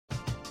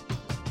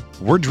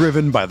We're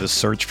driven by the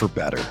search for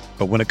better.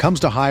 But when it comes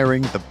to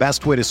hiring, the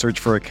best way to search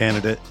for a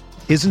candidate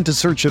isn't to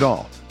search at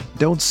all.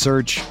 Don't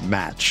search,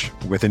 match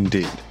with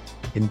Indeed.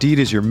 Indeed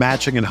is your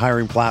matching and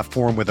hiring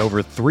platform with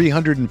over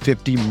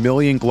 350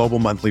 million global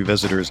monthly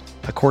visitors,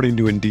 according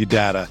to Indeed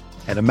data,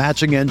 and a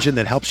matching engine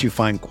that helps you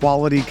find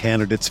quality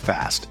candidates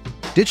fast.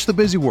 Ditch the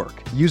busy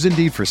work. Use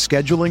Indeed for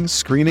scheduling,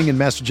 screening, and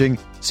messaging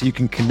so you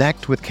can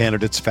connect with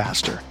candidates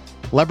faster.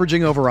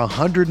 Leveraging over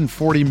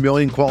 140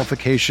 million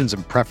qualifications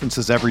and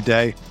preferences every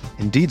day,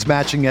 Indeed's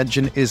matching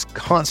engine is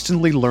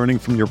constantly learning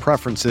from your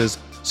preferences,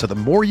 so the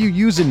more you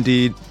use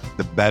Indeed,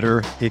 the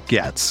better it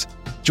gets.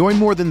 Join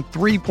more than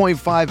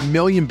 3.5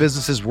 million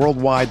businesses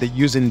worldwide that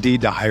use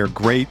Indeed to hire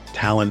great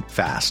talent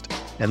fast.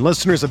 And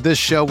listeners of this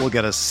show will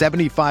get a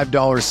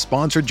 $75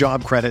 sponsored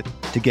job credit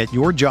to get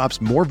your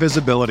jobs more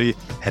visibility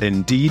at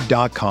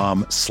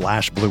Indeed.com/Blue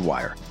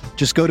Wire.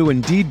 Just go to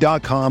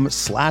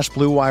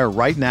Indeed.com/Blue Wire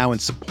right now and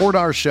support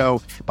our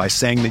show by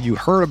saying that you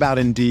heard about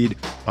Indeed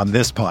on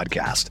this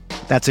podcast.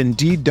 That's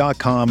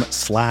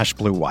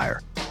Indeed.com/Blue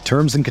Wire.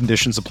 Terms and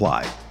conditions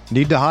apply.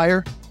 Need to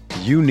hire?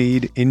 You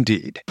need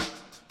Indeed.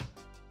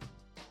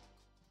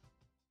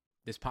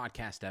 This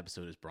podcast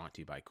episode is brought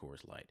to you by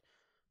Coors Light.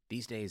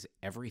 These days,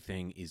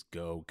 everything is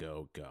go,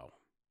 go, go.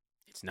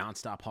 It's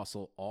nonstop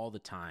hustle all the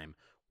time.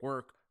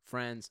 Work,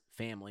 friends,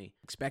 family,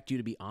 expect you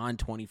to be on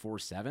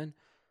 24/7.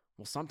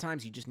 Well,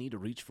 sometimes you just need to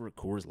reach for a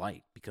Coors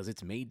Light because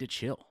it's made to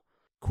chill.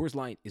 Coors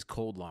Light is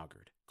cold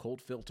lagered,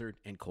 cold filtered,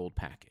 and cold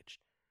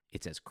packaged.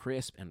 It's as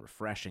crisp and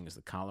refreshing as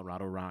the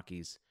Colorado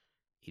Rockies.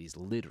 It is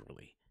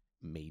literally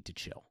made to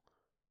chill.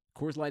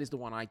 Coors Light is the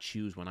one I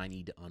choose when I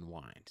need to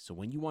unwind. So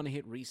when you want to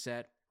hit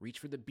reset, reach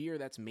for the beer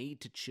that's made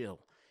to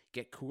chill.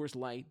 Get Coors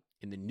Light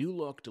in the new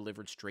look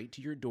delivered straight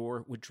to your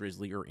door with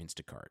Drizzly or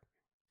Instacart.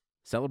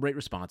 Celebrate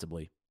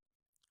responsibly.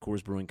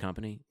 Coors Brewing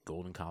Company,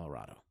 Golden,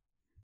 Colorado.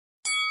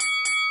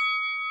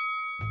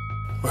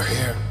 We're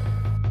here.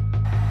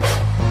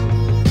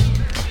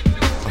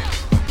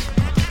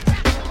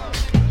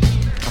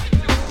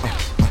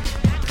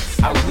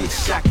 I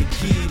wish I could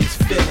give this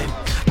feeling.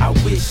 I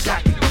wish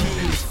I could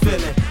give this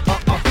feeling.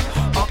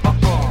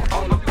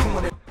 On the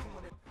corner.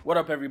 What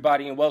up,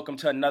 everybody, and welcome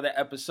to another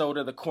episode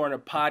of the Corner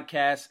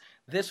Podcast.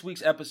 This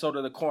week's episode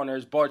of the Corner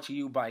is brought to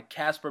you by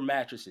Casper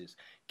Mattresses.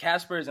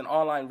 Casper is an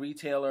online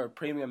retailer of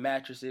premium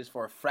mattresses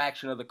for a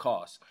fraction of the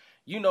cost.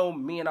 You know,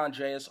 me and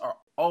Andreas are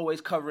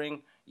always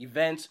covering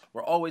events,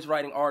 we're always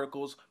writing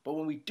articles, but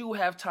when we do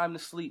have time to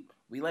sleep,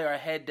 we lay our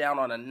head down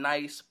on a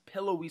nice,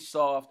 pillowy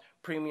soft,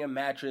 premium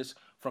mattress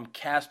from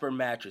Casper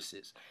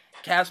Mattresses.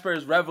 Casper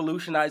is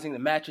revolutionizing the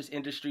mattress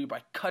industry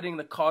by cutting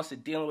the cost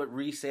of dealing with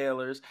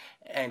resellers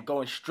and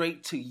going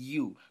straight to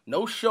you.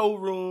 No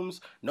showrooms,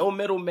 no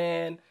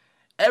middleman.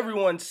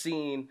 Everyone's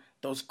seen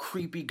those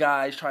creepy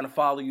guys trying to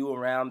follow you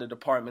around the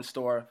department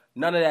store.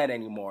 None of that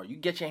anymore. You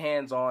get your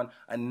hands on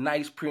a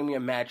nice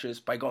premium mattress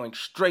by going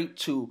straight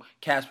to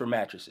Casper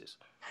Mattresses.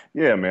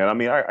 Yeah, man. I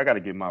mean, I got to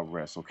get my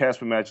rest. So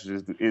Casper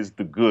Mattresses is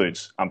the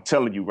goods. I'm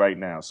telling you right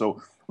now.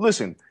 So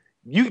listen,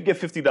 you can get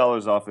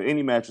 $50 off of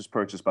any mattress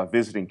purchase by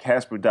visiting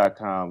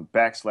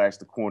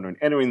Casper.com/The Corner and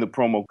entering the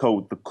promo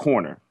code The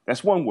Corner.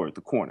 That's one word,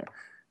 The Corner.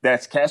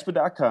 That's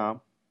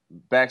Casper.com/The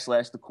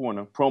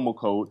Corner, promo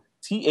code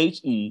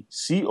THECORNER.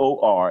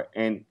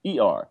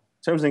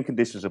 Terms and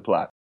conditions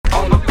apply.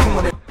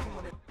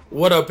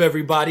 What up,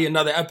 everybody?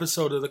 Another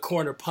episode of the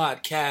Corner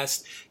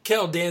Podcast.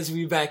 Kel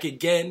Dansby back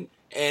again,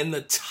 and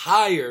the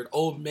tired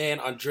old man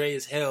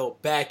Andreas Hell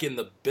back in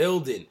the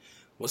building.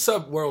 What's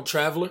up, world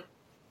traveler?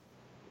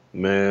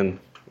 Man,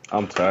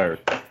 I'm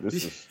tired.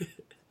 This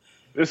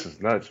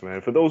is nuts,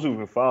 man. For those who've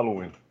been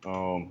following,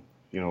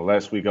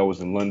 last week I was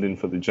in London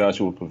for the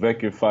Joshua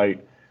Povetkin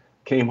fight.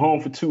 Came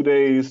home for 2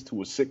 days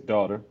to a sick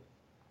daughter.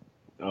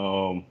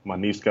 My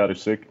niece got her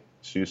sick.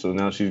 So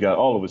now she's got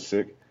all of us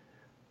sick.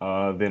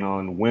 Then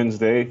on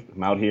Wednesday,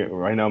 I'm out here.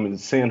 Right now I'm in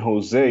San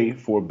Jose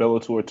for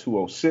Bellator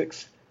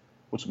 206,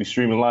 which will be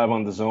streaming live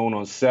on DAZN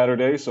on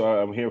Saturday. So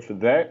I'm here for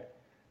that.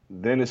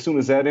 Then as soon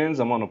as that ends,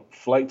 I'm on a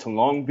flight to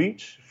Long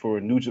Beach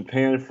for New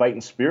Japan Fighting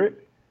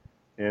Spirit.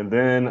 And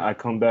then I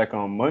come back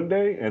on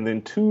Monday. And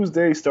then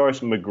Tuesday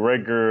starts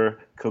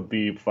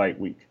McGregor-Khabib fight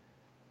week.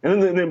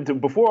 And then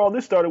before all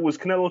this started was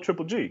Canelo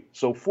Triple G.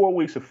 So 4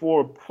 weeks of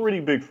 4 pretty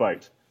big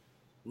fights.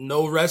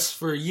 No rest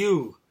for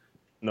you.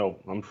 No,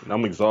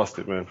 I'm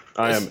exhausted, man.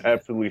 I am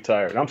absolutely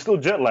tired. I'm still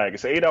jet lagged.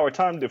 It's an 8-hour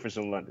time difference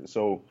in London.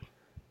 So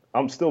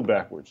I'm still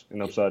backwards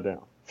and upside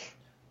down.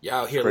 You're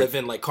out here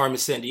living like Carmen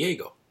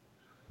Sandiego.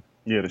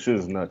 Yeah, the shit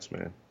is nuts,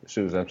 man. The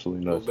shit is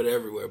absolutely nuts. A little bit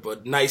everywhere.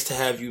 But nice to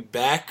have you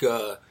back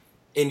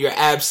in your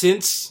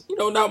absence.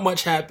 Not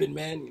much happened,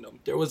 man.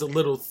 There was a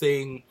little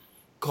thing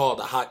called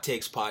the Hot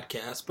Takes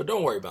Podcast, but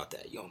don't worry about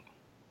that. You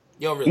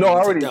don't really need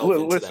to delve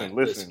into that.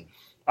 Listen.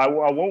 I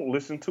won't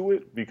listen to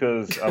it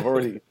because I've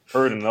already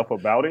heard enough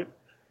about it.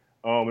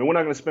 And we're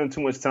not going to spend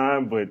too much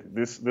time, but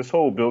this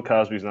whole Bill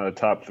Cosby's not a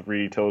top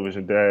 3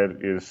 television dad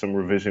is some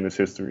revisionist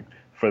history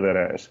for that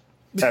ass.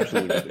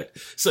 Absolutely.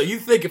 So you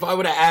think if I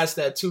would have asked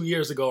that 2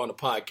 years ago on the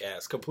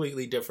podcast,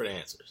 completely different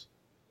answers?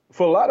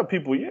 For a lot of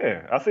people,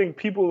 yeah. I think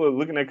people are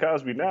looking at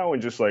Cosby now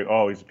and just like,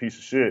 oh, he's a piece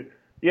of shit.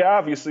 Yeah,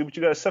 obviously, but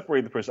you got to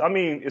separate the person. I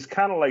mean, it's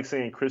kind of like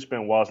saying Chris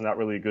Benoit's not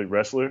really a good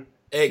wrestler.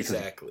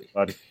 Exactly.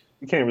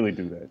 You can't really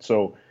do that.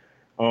 So,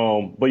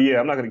 but yeah,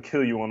 I'm not going to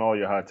kill you on all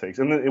your hot takes.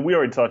 And we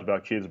already talked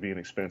about kids being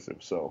expensive.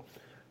 So,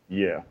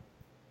 yeah.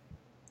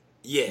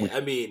 Yeah, I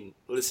mean,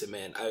 listen,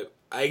 man,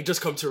 I just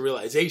come to a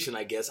realization,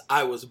 I guess,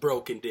 I was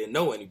broke and didn't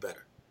know any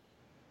better.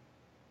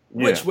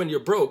 Yeah. Which, when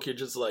you're broke, you're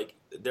just like,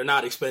 they're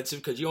not expensive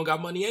because you don't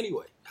got money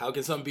anyway. How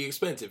can something be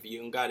expensive if you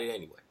don't got it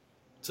anyway?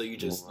 So you're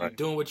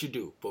doing what you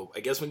do. But I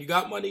guess when you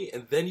got money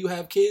and then you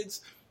have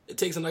kids, it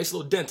takes a nice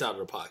little dent out of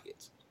their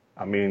pockets.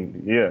 I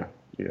mean, yeah.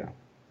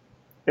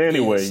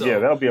 Anyway,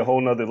 that'll be a whole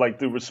nother, like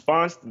the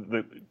response,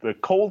 the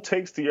cold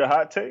takes to your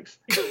hot takes,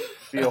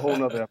 be a whole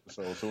nother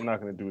episode. So we're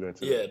not going to do that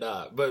today. Yeah,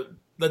 nah. But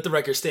let the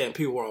record stand.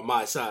 People were on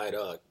my side.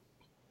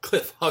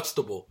 Cliff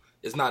Huxtable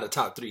is not a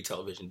top 3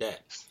 television dad.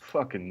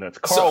 Fucking nuts.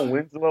 Carl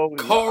Winslow.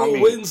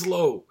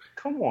 Winslow.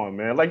 Come on,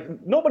 man. Like,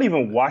 nobody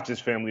even watches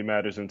Family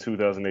Matters in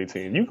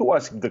 2018. You could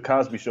watch The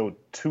Cosby Show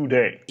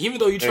today. Even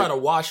though you try to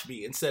wash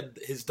me and said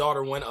his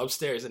daughter went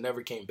upstairs and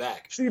never came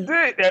back. She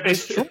did.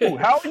 It's true.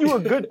 How are you a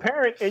good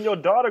parent and your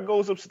daughter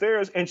goes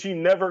upstairs and she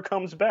never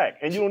comes back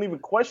and you don't even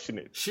question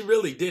it? She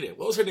really didn't.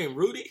 What was her name?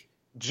 Rudy?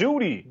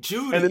 Judy.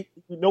 And then,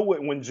 you know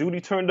what? When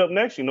Judy turned up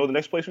next, you know the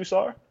next place we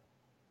saw her?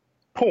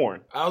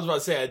 Porn. I was about to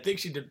say, I think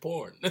she did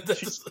porn.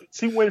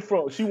 she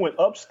went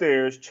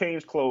upstairs,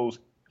 changed clothes,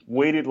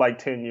 waited like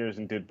 10 years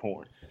and did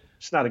porn.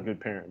 She's not a good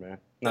parent, man.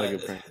 Not a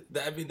good parent.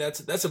 I mean,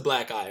 that's a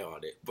black eye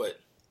on it. But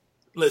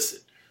listen,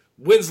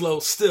 Winslow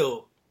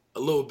still a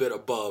little bit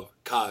above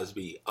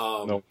Cosby.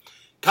 Nope.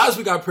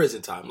 Cosby got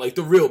prison time, like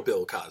the real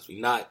Bill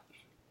Cosby, not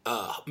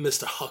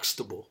Mr.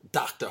 Huxtable,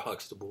 Dr.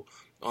 Huxtable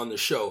on the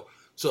show.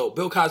 So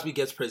Bill Cosby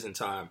gets prison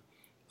time.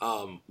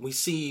 We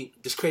see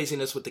this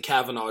craziness with the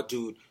Kavanaugh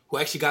dude who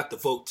actually got the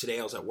vote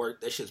today. I was at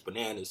work. That shit's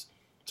bananas.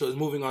 So it's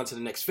moving on to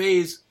the next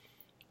phase,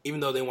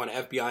 even though they want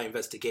an FBI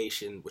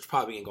investigation, which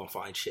probably ain't going to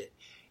find shit.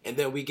 And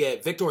then we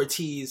get Victor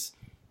Ortiz,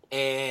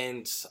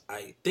 and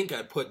I think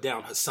I put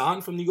down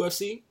Hassan from the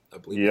UFC. I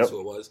believe that's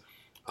who it was.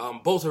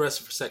 Both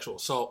arrested for sexual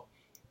assault,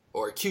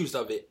 or accused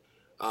of it.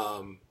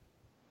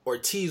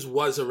 Ortiz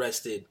was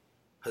arrested.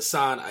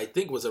 Hassan, I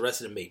think, was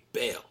arrested and made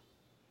bail.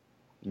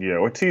 Yeah,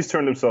 Ortiz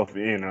turned himself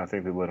in, and I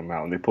think they let him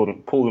out, and they pulled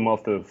him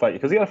off the fight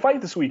because he had a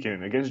fight this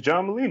weekend against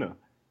John Molina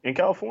in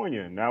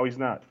California, and now he's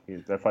not.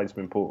 That fight's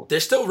been pulled. They're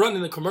still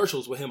running the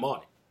commercials with him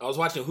on it. I was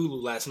watching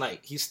Hulu last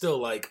night. He's still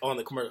like on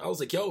the commercial. I was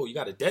like, yo, you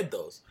got to dead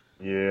those.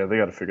 Yeah, they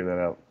got to figure that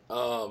out.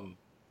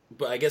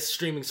 But I guess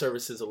streaming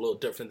service is a little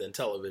different than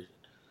television.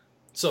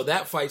 So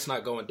that fight's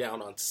not going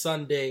down on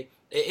Sunday.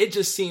 It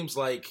just seems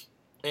like,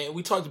 and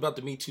we talked about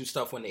the Me Too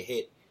stuff when they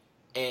hit,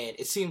 and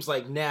it seems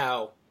like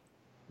now.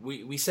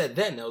 We said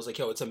then, I was like,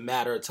 yo, it's a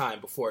matter of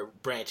time before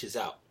it branches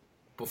out,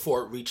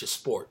 before it reaches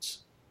sports,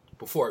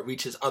 before it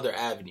reaches other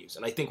avenues.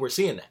 And I think we're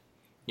seeing that,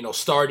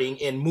 starting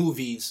in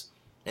movies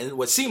and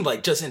what seemed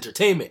like just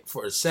entertainment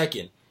for a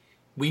second.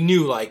 We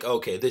knew like,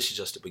 okay, this is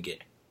just the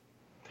beginning.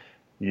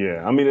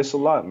 Yeah, I mean, it's a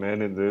lot,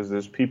 man. And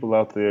there's people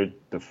out there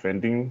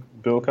defending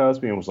Bill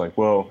Cosby and was like,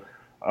 well,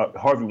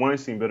 Harvey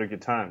Weinstein better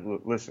get time.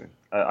 Look, listen,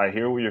 I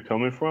hear where you're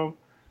coming from.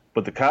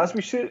 But the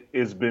Cosby shit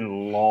has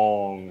been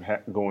long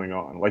going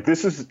on. Like,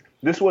 this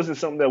wasn't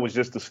something that was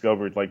just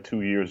discovered like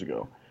 2 years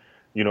ago.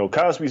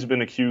 Cosby's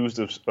been accused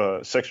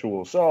of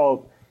sexual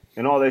assault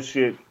and all that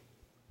shit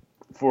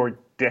for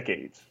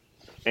decades.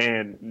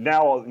 And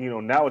now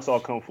it's all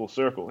come full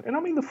circle. And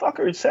I mean, the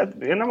fucker said,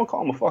 and I'm going to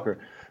call him a fucker,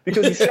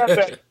 because he sat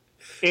back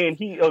and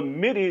he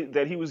admitted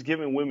that he was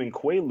giving women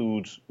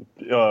Quaaludes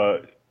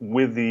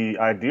with the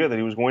idea that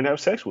he was going to have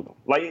sex with them.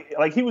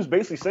 Like he was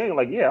basically saying,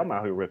 like, yeah, I'm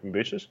out here ripping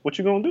bitches. What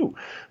you gonna do?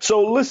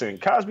 So listen,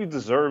 Cosby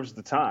deserves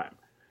the time.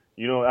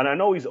 And I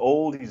know he's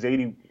old. He's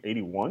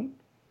 81.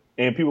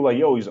 And people are like,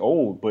 yo, he's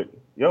old. But,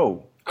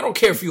 yo. I don't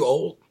care if you're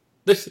old.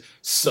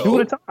 So do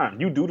the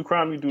time. You do the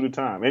crime, you do the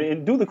time.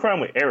 And do the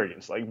crime with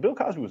arrogance. Like, Bill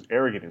Cosby was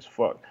arrogant as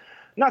fuck.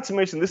 Not to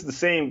mention, this is the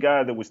same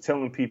guy that was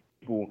telling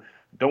people,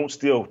 don't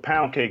steal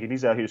pound cake, and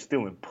he's out here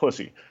stealing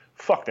pussy.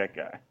 Fuck that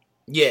guy.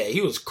 Yeah,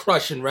 he was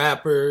crushing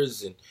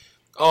rappers, and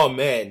oh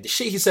man, the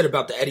shit he said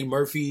about the Eddie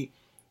Murphy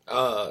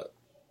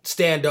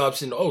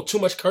stand-ups, and too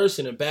much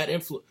cursing and bad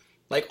influence,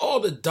 like all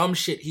the dumb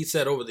shit he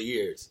said over the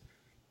years.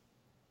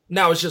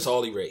 Now it's just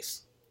all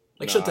erased.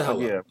 Like, shut the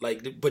hell up.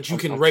 Like, but you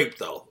can rape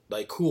though.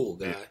 Like, cool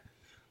guy.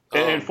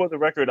 Yeah. And for the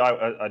record,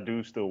 I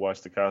do still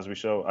watch the Cosby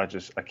Show.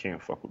 I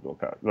can't fuck with Bill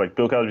Cosby. Like,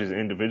 Bill Cosby as an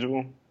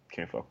individual,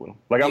 can't fuck with him.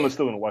 Like, I'm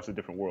still gonna watch A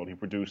Different World. He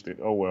produced it.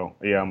 Oh well,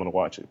 yeah, I'm gonna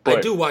watch it. But,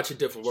 I do watch A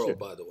Different World,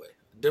 by the way.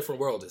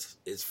 Different World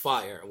is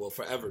fire and will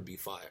forever be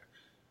fire.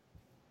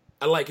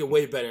 I like it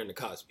way better than the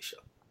Cosby Show.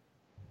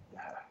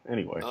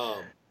 Anyway.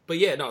 But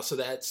yeah, no, so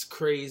that's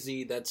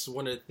crazy. That's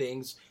one of the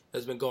things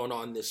that's been going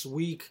on this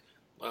week.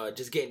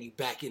 Just getting you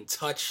back in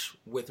touch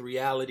with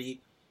reality,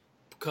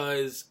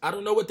 because I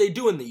don't know what they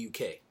do in the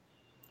UK.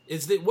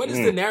 What is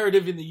the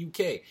narrative in the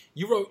UK?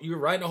 You were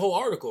writing a whole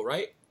article,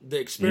 right? the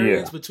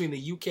experience between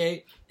the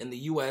UK and the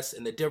US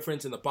and the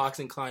difference in the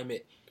boxing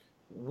climate.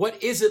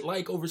 What is it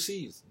like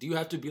overseas? Do you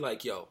have to be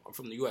like, yo, I'm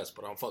from the US,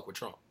 but I don't fuck with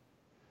Trump?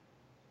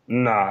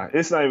 Nah,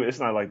 it's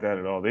not like that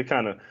at all. They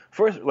kind of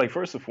first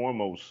and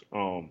foremost,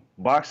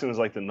 boxing is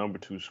like the number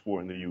 2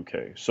 sport in the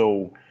UK.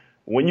 So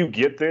when you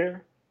get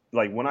there,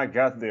 like when I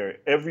got there,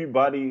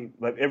 everybody,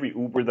 like every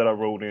Uber that I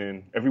rode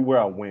in, everywhere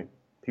I went,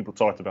 people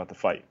talked about the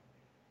fight.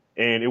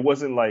 And it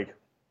wasn't like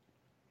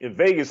in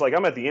Vegas, like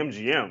I'm at the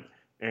MGM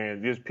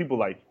and there's people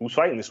like, who's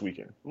fighting this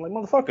weekend? I'm like,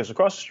 motherfuckers,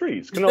 across the street.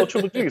 It's Canelo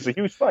Triple G. It's a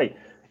huge fight.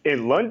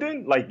 In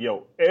London, like,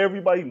 yo,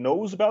 everybody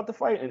knows about the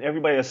fight and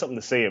everybody has something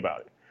to say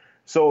about it.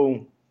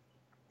 So,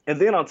 and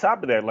then on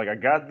top of that, like I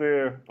got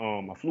there,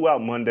 I flew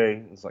out Monday.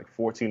 It was like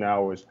 14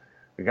 hours.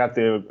 I got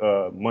there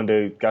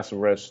Monday, got some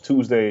rest.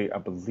 Tuesday, I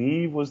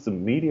believe, was the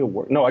media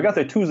work. No, I got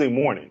there Tuesday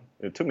morning.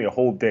 It took me a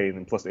whole day,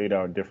 then plus the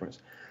 8-hour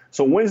difference.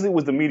 So Wednesday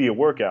was the media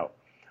workout.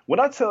 When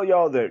I tell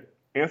y'all that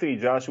Anthony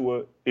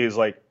Joshua is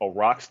like a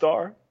rock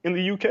star in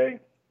the UK, I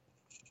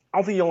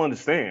don't think y'all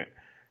understand.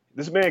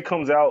 This man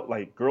comes out,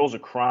 like, girls are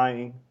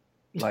crying,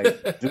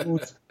 like,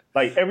 dudes,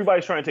 like,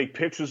 everybody's trying to take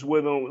pictures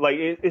with him. Like,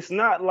 it's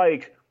not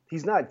like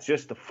he's not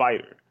just a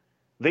fighter.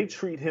 They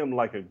treat him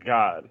like a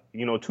god.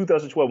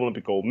 2012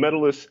 Olympic gold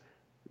medalist,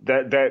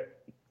 and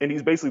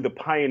he's basically the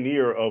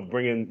pioneer of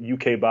bringing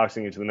UK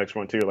boxing into the next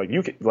frontier. Like,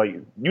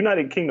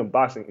 United Kingdom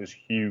boxing is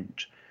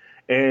huge.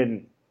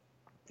 And,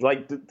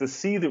 like, to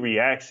see the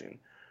reaction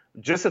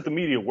just at the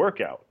media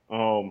workout,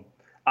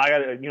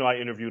 I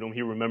interviewed him.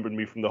 He remembered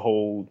me from the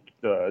whole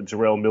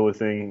Jarrell Miller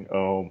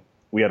thing.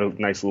 We had a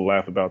nice little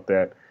laugh about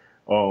that.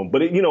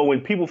 But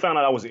when people found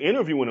out I was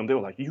interviewing him, they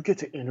were like, "You get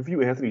to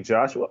interview Anthony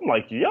Joshua?" I'm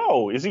like,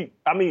 "Yo, is he?"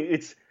 I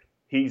mean,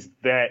 he's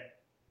that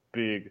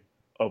big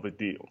of a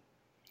deal,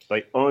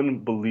 like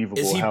unbelievable.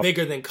 Is he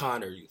bigger than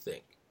Conor? You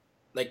think?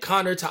 Like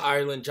Conor to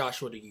Ireland,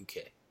 Joshua to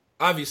UK.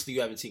 Obviously,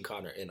 you haven't seen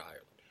Conor in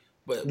Ireland,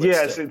 but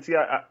yes,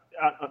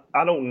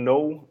 I don't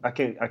know. I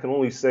can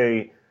only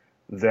say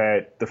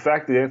that the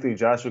fact that Anthony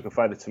Joshua can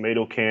fight a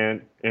tomato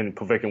can, and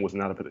Povetkin was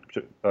not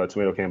a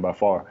tomato can by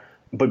far,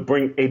 but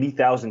bring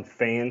 80,000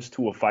 fans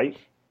to a fight.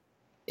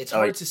 It's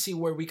hard to see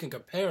where we can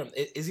compare him.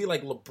 Is he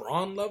like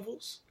LeBron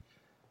levels?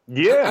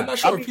 Yeah. I'm not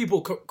sure if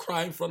people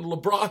cry in front of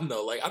LeBron,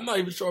 though. Like, I'm not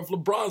even sure if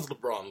LeBron's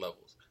LeBron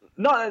levels.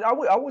 No,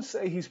 I would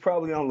say he's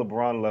probably on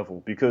LeBron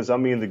level because, I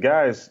mean, the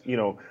guys,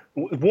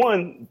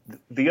 one,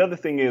 the other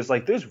thing is,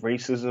 like, there's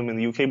racism in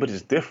the UK, but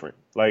it's different.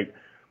 Like,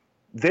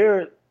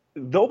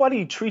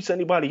 nobody treats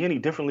anybody any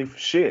differently for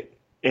shit.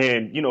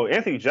 And,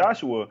 Anthony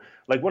Joshua,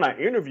 like when I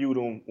interviewed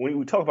him, when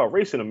we talk about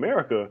race in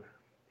America,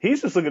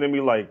 he's just looking at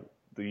me like,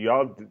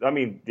 y'all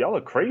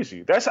are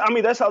crazy. That's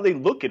how they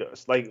look at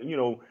us. Like,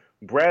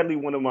 Bradley,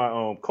 one of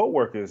my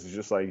coworkers, is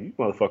just like, you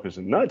motherfuckers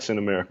are nuts in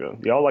America.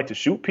 Y'all like to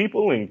shoot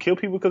people and kill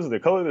people because of their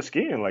color of their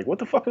skin. Like, what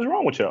the fuck is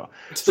wrong with y'all?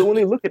 So when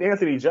they look at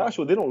Anthony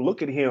Joshua, they don't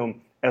look at him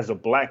as a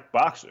black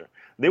boxer.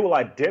 They will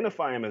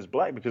identify him as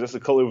black because that's the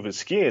color of his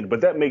skin,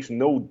 but that makes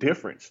no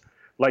difference.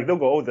 Like, they'll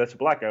go, oh, that's a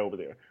black guy over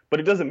there. But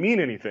it doesn't mean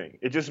anything.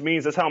 It just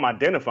means that's how I'm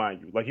identifying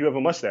you. Like, you have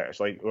a mustache,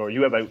 like, or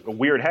you have a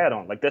weird hat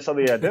on. Like, that's how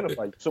they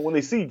identify you. So when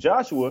they see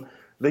Joshua,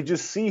 they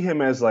just see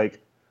him as,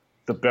 like,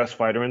 the best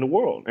fighter in the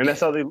world. And that's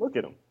how they look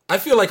at him. I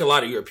feel like a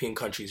lot of European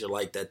countries are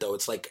like that, though.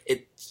 It's like,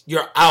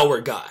 you're our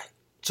guy.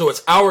 So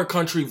it's our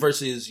country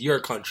versus your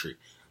country.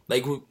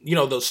 Like,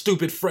 those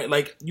stupid friends.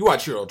 Like, you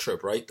watch Euro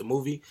Trip, right? The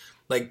movie.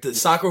 Like, the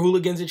soccer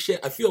hooligans and shit.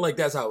 I feel like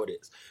that's how it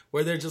is.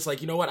 Where they're just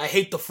like, you know what? I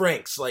hate the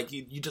Franks. Like,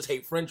 you just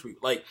hate French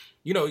people. Like,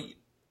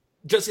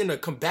 just in a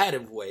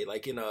combative way.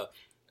 Like, in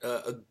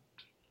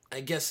I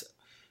guess,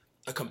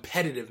 a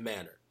competitive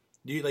manner.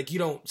 You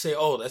don't say,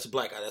 oh, that's a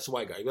black guy, that's a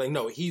white guy. You're like,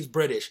 no, he's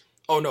British.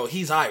 Oh, no,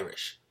 he's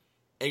Irish.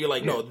 And you're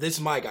like, no, this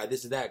is my guy,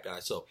 this is that guy.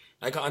 So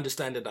I can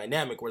understand the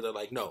dynamic where they're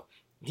like, no,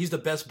 he's the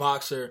best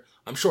boxer,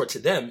 I'm sure to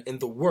them, in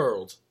the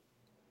world,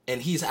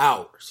 and he's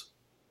ours.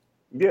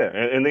 Yeah,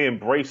 and they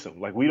embrace him.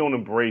 Like, we don't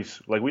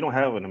embrace, like, we don't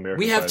have an American.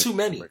 We have too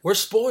many. We're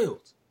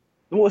spoiled.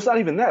 Well, it's not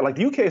even that. Like,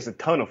 the UK has a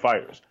ton of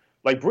fighters.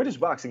 Like, British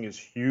boxing is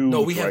huge.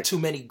 No, we have too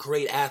many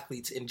great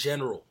athletes in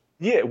general.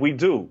 Yeah, we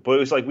do. But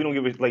it's like, we don't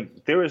give it,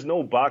 like, there is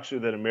no boxer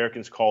that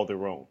Americans call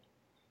their own.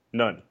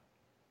 None.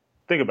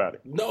 Think about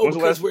it. No,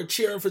 because we're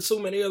cheering for so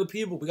many other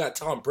people. We got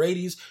Tom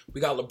Brady's.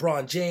 We got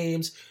LeBron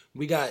James.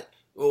 We got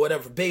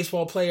whatever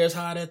baseball players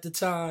hot at the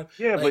time.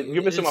 Yeah, like, but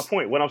you're missing my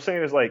point. What I'm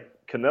saying is, like,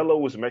 Canelo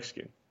was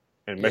Mexican.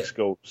 And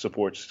Mexico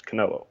supports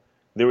Canelo.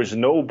 There is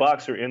no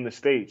boxer in the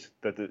States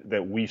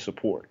that we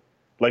support.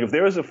 Like, if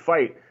there is a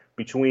fight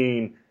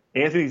between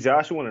Anthony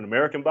Joshua and an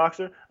American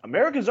boxer,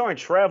 Americans aren't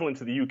traveling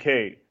to the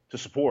UK to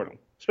support him.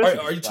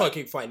 Are you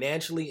talking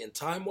financially and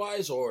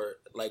time-wise, or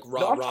like, he's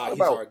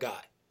our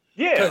guy?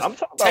 Yeah, I'm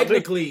talking about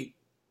technically,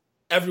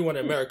 everyone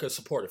in America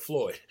supported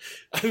Floyd.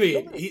 I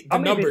mean, the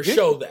numbers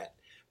show that.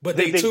 But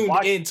they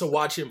tuned in to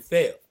watch him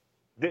fail.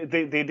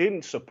 They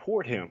didn't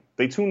support him.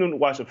 They tuned in to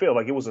watch him fail.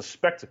 Like, it was a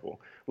spectacle.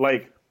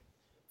 Like,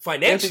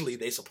 financially,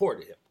 they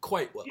supported him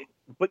quite well.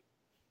 But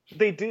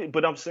they did.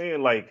 But I'm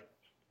saying, like,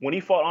 when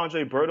he fought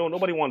Andre Berto,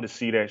 nobody wanted to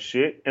see that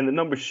shit, and the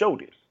numbers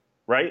showed it.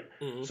 right?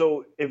 Mm-hmm.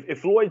 So if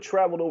Floyd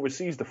traveled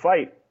overseas to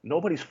fight,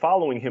 nobody's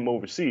following him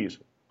overseas.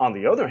 On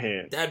the other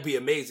hand, that'd be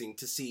amazing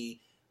to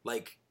see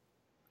like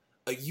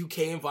a UK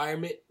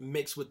environment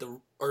mixed with the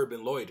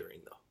urban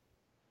loitering, though.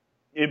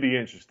 it'd be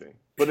interesting.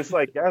 But it's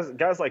like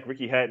guys like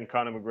Ricky Hatton,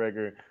 Conor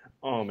McGregor,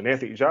 and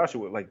Anthony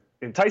Joshua, like,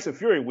 and Tyson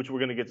Fury, which we're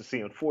gonna get to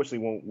see.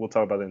 Unfortunately, we'll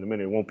talk about that in a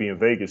minute. It won't be in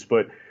Vegas,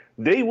 but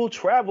they will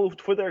travel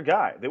for their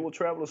guy. They will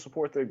travel to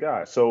support their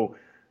guy. So,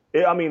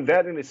 I mean,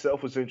 that in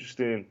itself was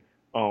interesting.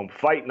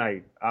 Fight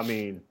night. I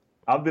mean,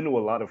 I've been to a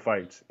lot of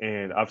fights,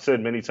 and I've said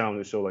many times on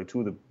the show, like,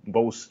 two of the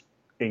most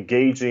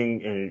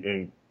engaging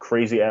and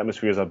crazy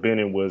atmospheres I've been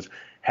in was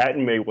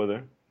Hatton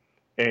Mayweather,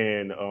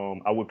 and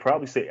I would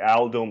probably say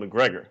Aldo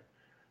McGregor.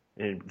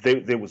 And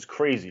they was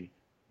crazy.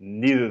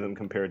 Neither of them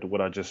compared to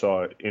what I just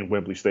saw in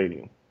Wembley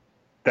Stadium.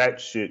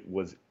 That shit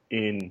was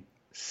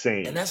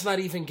insane. And that's not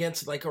even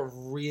against like a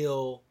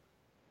real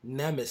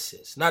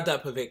nemesis. Not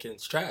that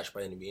Povetkin's trash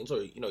by any means,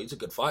 or he's a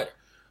good fighter.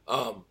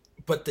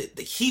 But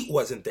the heat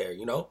wasn't there,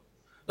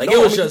 Like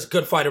No, it was just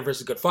good fighter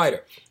versus good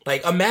fighter.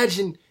 Like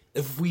imagine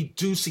if we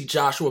do see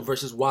Joshua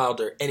versus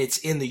Wilder and it's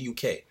in the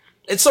UK.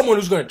 It's someone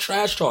who's going to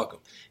trash talk him.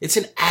 It's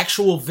an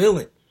actual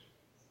villain.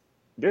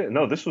 Yeah,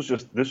 no, this was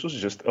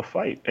just a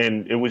fight,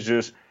 and it was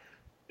just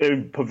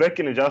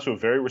Povetkin and Joshua were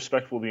very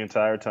respectful the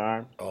entire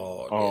time.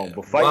 Oh, yeah.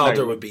 But fight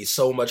Wilder night, would be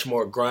so much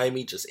more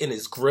grimy, just in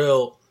his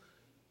grill.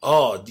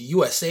 Oh, the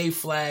USA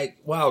flag.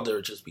 Wilder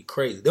would just be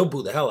crazy. They'll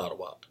boo the hell out of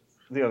Wilder.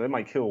 yeah, they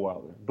might kill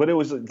Wilder. But it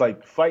was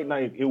like fight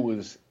night. It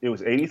was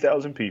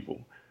 80,000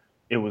 people.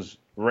 It was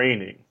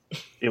raining.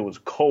 It was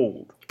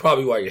cold.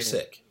 Probably why you're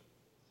sick.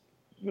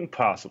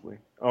 Possibly.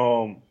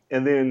 And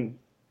then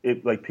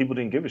it like people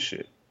didn't give a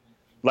shit.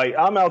 Like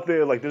I'm out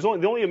there, like the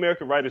only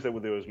American writers that were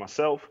there was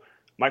myself,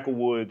 Michael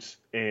Woods,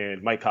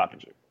 and Mike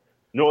Coppinger.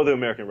 No other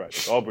American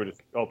writers, all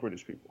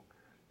British people.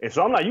 And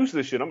so I'm not used to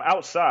this shit. I'm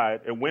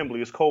outside at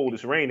Wembley. It's cold.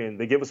 It's raining.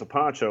 They give us a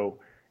poncho,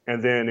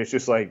 and then it's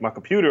just like my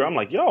computer. I'm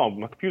like, yo,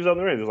 my computer's out in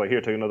the rain. It's like,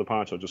 here, take another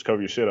poncho. Just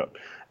cover your shit up.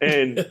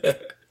 And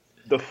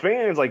the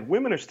fans, like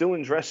women are still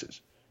in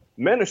dresses.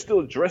 Men are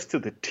still dressed to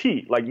the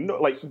T. Like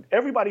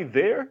everybody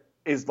there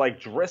is like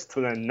dressed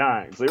to the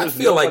nines. I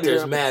feel like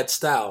there's mad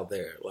style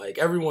there. Like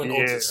everyone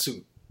owns a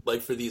suit,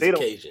 like for these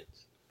occasions.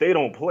 They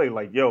don't play.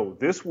 Like, yo,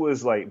 this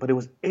was like, but it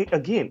was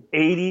again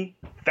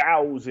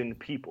 80,000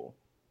 people,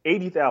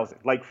 80,000,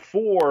 like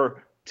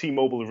 4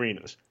 T-Mobile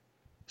arenas.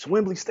 It's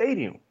Wembley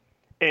Stadium,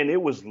 and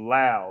it was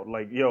loud.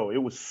 Like, yo, it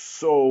was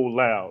so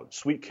loud.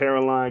 Sweet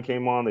Caroline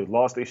came on. They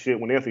lost their shit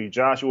when Anthony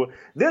Joshua.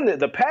 Then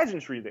the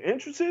pageantry, the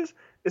entrances,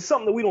 is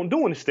something that we don't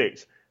do in the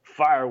States.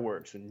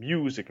 Fireworks and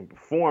music and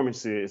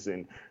performances,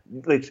 and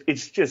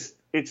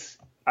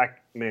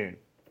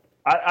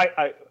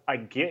I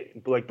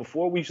get, like,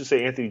 before we used to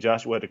say Anthony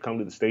Joshua had to come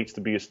to the States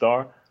to be a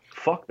star.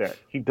 Fuck that.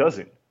 He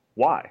doesn't.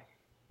 Why?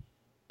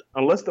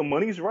 Unless the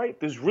money's right,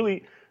 there's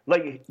really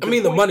like. I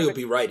mean, the money would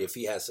be right if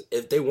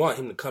they want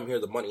him to come here.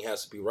 The money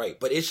has to be right,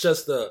 but it's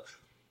just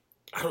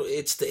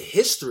it's the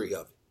history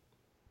of it.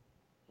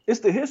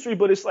 It's the history,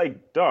 but it's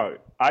like, dog,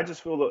 I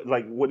just feel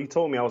like what he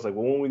told me, I was like,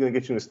 well, when are we going to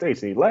get you in the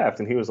States? And he laughed,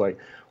 and he was like,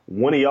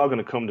 when are y'all going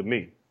to come to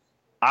me?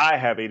 I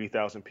have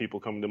 80,000 people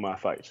coming to my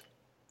fights.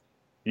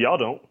 Y'all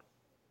don't.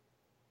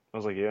 I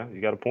was like, yeah,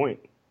 you got a point.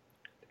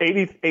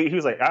 He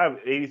was like, I have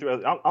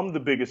 83. I'm the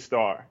biggest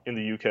star in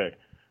the UK.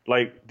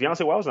 Like,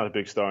 Deontay Wilder's not a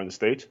big star in the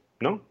States.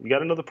 No, you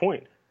got another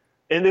point.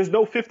 And there's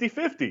no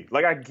 50-50.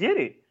 Like, I get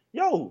it.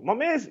 Yo, my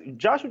man,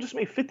 Joshua just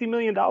made $50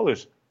 million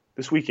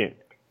this weekend.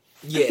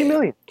 Yeah, 50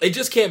 million. It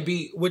just can't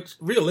be, which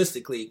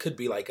realistically, it could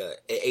be like a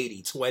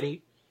 80-20,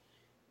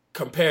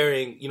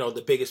 comparing,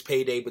 the biggest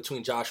payday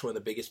between Joshua and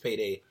the biggest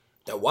payday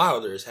that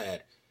Wilder's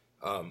had.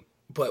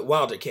 But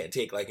Wilder can't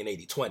take like an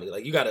 80-20.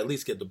 Like, you got to at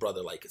least give the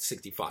brother like a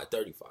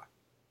 65-35.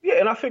 Yeah,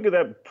 and I figure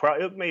that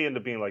it may end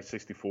up being like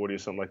 60-40 or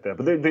something like that.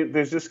 But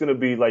there's just going to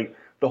be like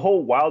the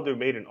whole Wilder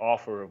made an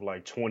offer of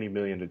like $20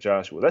 million to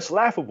Joshua. That's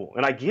laughable.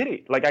 And I get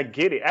it. Like, I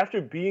get it.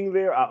 After being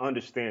there, I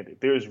understand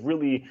it. There's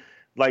really,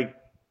 like,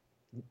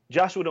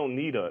 Joshua don't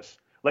need us.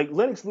 Like,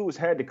 Lennox Lewis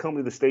had to come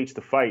to the States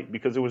to fight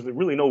because there was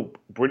really no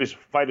British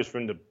fighters for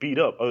him to beat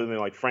up other than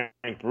like Frank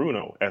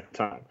Bruno at the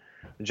time.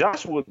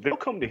 Joshua, they'll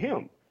come to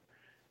him.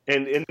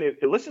 And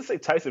let's just say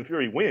Tyson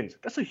Fury wins.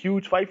 That's a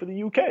huge fight for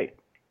the UK.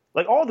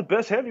 Like, all the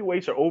best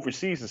heavyweights are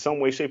overseas in some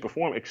way, shape, or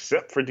form,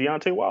 except for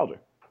Deontay Wilder.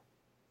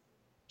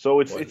 So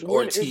it's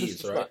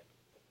Ortiz, right?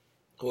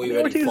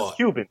 Ortiz is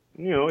Cuban.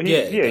 He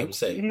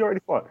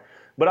already fought.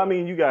 But I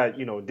mean, you got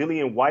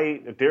Dillian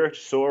White, Derek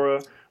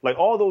Chisora, like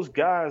all those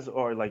guys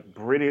are like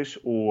British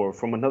or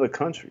from another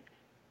country.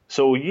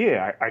 So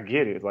yeah, I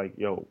get it. Like,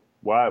 yo,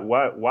 why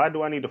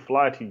do I need to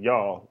fly to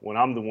y'all when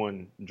I'm the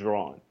one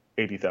drawing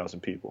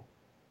 80,000 people?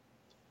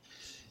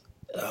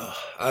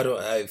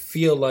 I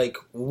feel like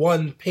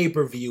one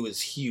pay-per-view is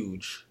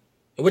huge,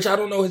 which I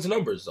don't know his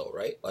numbers though,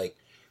 right? Like,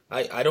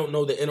 I don't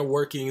know the inner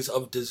workings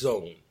of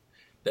DAZN.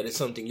 That is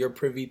something you're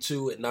privy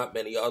to and not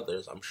many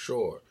others, I'm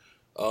sure.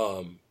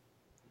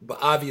 But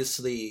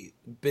obviously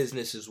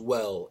business is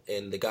well,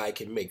 and the guy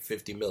can make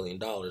 $50 million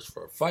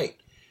for a fight.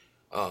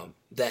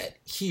 that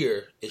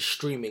here is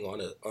streaming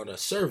on a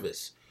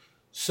service.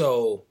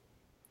 So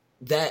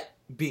that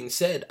being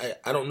said,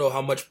 I don't know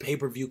how much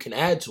pay-per-view can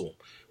add to them.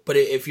 But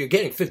if you're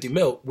getting 50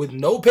 mil with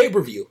no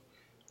pay-per-view,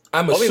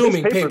 I'm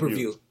assuming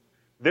pay-per-view.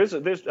 There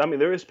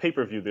is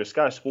pay-per-view. There's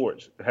Sky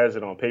Sports that has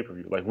it on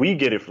pay-per-view. Like we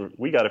got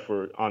it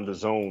for on the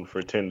Zone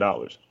for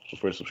 $10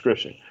 for a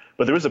subscription.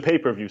 But there is a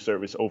pay-per-view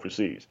service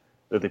overseas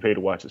that they pay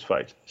to watch his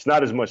fights. It's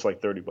not as much,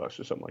 like $30 or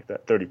something like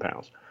that, 30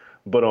 pounds.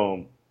 But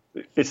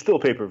it's still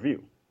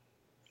pay-per-view.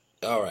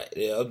 All right.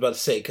 Yeah, I was about to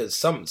say, because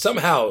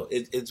somehow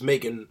it's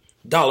making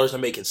dollars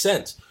and making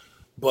sense.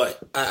 But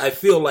I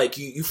feel like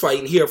you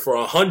fighting here for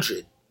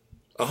 100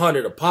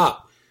 a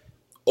pop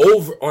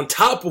over on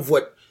top of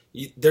what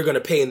they're going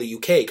to pay in the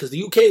UK, because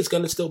the UK is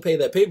going to still pay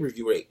that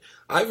pay-per-view rate.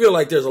 I feel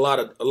like there's a lot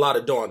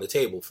of dough on the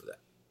table for that.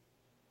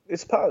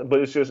 It's possible, but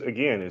it's just,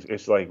 again,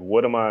 it's like,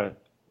 what am I,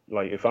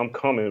 like, if I'm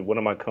coming, what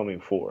am I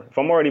coming for? If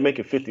I'm already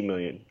making $50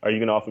 million, are you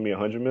going to offer me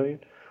 $100 million?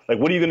 Like,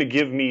 what are you going to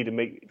give me to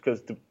make,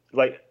 because,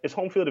 it's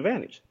home field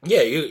advantage.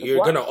 Yeah,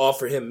 you're going to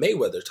offer him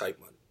Mayweather type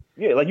money.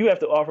 Yeah, like, you have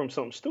to offer him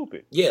something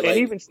stupid. Yeah, like,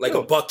 even still,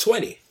 like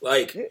 $120,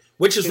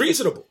 which is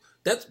reasonable.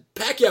 That's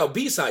Pacquiao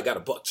B side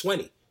got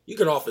 $120. You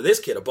can offer this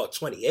kid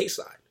 $120 A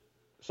side.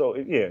 So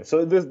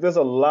there's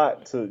a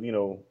lot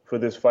to, for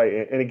this fight,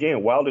 and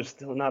again, Wilder's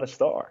still not a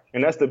star,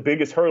 and that's the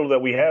biggest hurdle that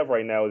we have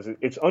right now. Is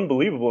it's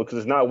unbelievable because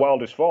it's not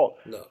Wilder's fault,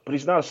 but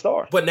he's not a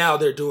star. But now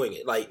they're doing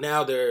it. Like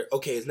now they're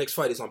okay. His next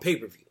fight is on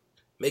pay-per-view.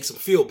 Makes him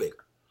feel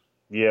bigger.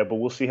 Yeah, but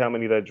we'll see how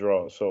many that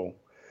draws. So,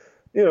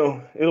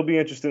 it'll be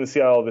interesting to see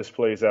how all this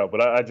plays out.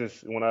 But I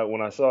just when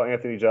I saw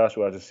Anthony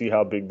Joshua, I just see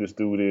how big this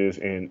dude is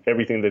and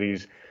everything that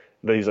he's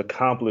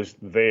accomplished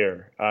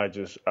there.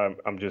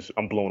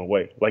 I'm blown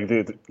away.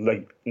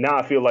 Like now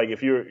I feel like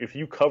if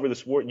you cover the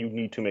sport, you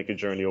need to make a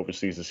journey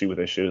overseas to see what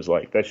that shit is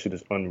like. That shit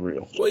is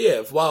unreal. Well, yeah,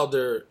 if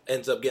Wilder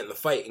ends up getting the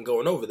fight and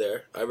going over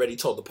there, I already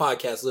told the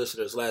podcast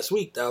listeners last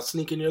week that I'll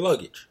sneak in your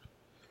luggage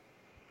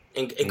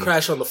and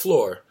crash on the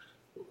floor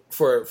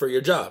for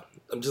your job.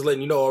 I'm just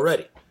letting you know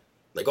already.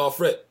 Like off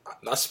rip, I'm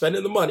not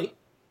spending the money.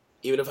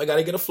 Even if I got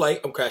to get a flight,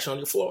 I'm crashing on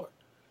your floor.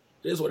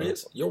 It is what it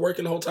is. You're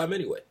working the whole time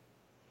anyway.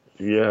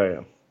 Yeah, I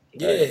am.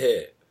 Yeah.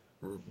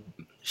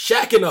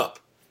 Shacking up.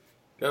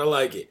 I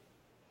like it.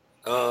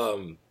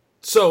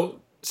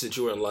 So, since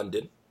you were in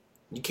London,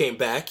 you came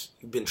back.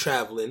 You've been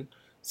traveling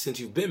since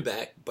you've been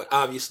back. But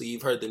obviously,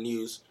 you've heard the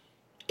news.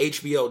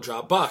 HBO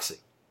dropped boxing.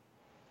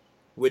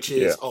 Which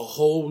is a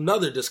whole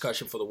nother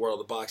discussion for the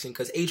world of boxing.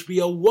 Because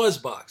HBO was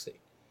boxing.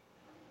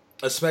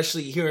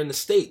 Especially here in the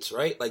States,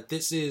 right? Like,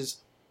 this is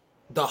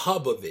the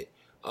hub of it.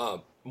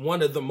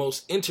 One of the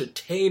most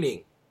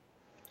entertaining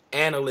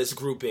analyst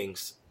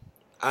groupings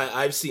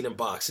I've seen in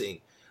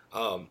boxing.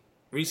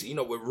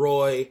 Recently, with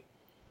Roy,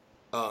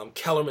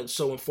 Kellerman's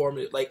so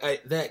informative. Like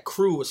that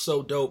crew was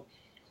so dope.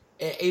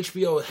 And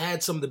HBO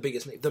had some of the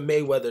biggest names, the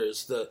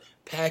Mayweathers, the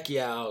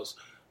Pacquiaos,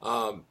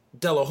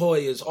 De La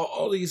Hoyas.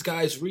 All these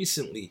guys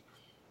recently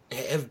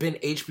have been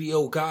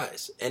HBO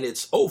guys, and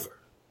it's over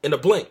in a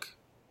blink.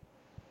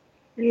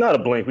 Not a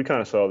blink. We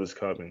kind of saw this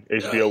coming.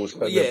 HBO was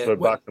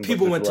boxing.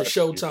 People went to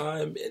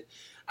Showtime. And,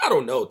 I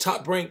don't know.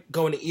 Top Rank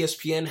going to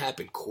ESPN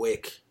happened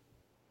quick.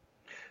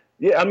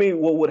 Yeah, I mean,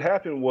 what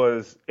happened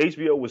was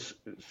HBO was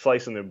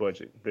slicing their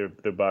budget,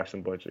 their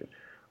boxing budget.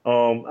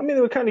 I mean,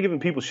 they were kind of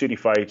giving people shitty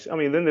fights. I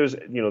mean, then there's,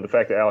 the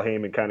fact that Al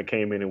Heyman kind of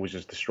came in and was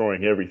just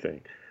destroying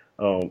everything,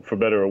 for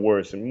better or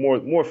worse, and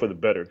more for the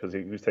better because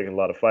he was taking a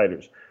lot of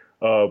fighters.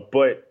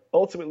 But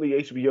ultimately,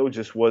 HBO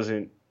just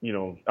wasn't,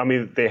 I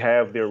mean, they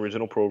have their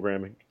original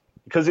programming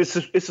because it's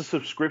a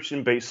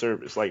subscription-based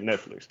service like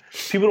Netflix.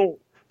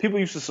 People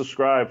used to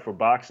subscribe for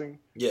boxing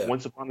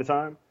once upon a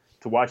time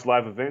to watch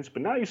live events,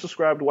 but now you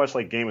subscribe to watch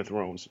like Game of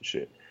Thrones and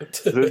shit.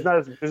 There's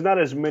not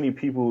as many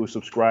people who are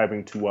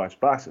subscribing to watch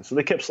boxing, so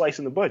they kept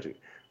slicing the budget.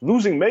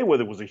 Losing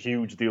Mayweather was a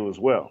huge deal as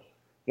well.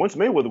 Once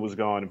Mayweather was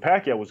gone and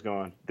Pacquiao was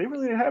gone, they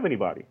really didn't have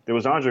anybody. There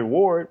was Andre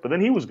Ward, but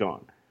then he was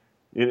gone,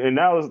 and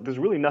now there's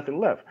really nothing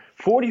left.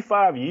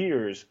 45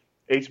 years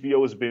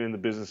HBO has been in the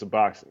business of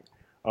boxing.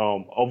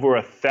 Over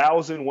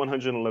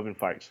 1,111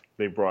 fights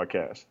they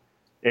broadcast,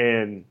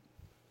 and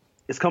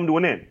it's come to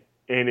an end.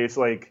 And it's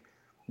like,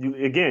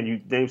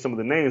 you named some of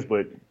the names,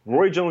 but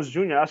Roy Jones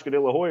Jr., Oscar De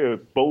La Hoya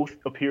both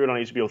appeared on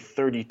HBO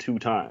 32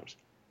 times.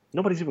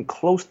 Nobody's even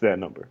close to that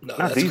number. No,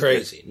 that's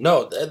crazy. Days.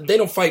 No, they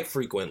don't fight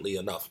frequently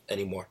enough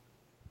anymore.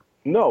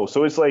 No,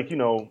 so it's like,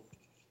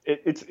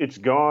 it's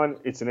gone.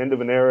 It's an end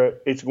of an era.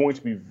 It's going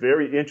to be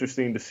very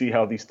interesting to see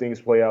how these things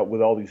play out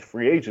with all these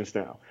free agents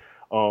now.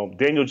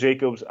 Daniel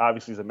Jacobs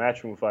obviously is a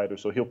matchroom fighter,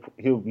 so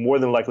he'll more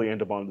than likely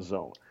end up on the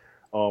Zone.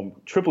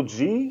 Triple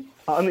G,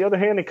 on the other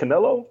hand, and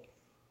Canelo,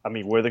 I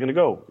mean, where are they going to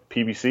go?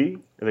 PBC?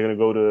 Are they going to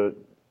go to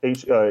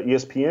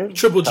ESPN?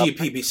 Triple G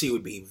PBC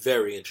would be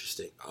very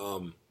interesting.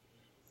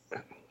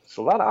 It's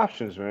a lot of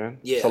options, man.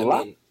 Yeah,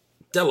 I mean,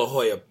 De La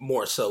Hoya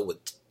more so with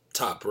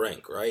Top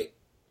Rank, right?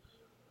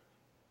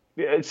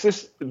 Yeah, it's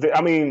just,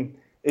 I mean,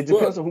 it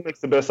depends on who makes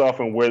the best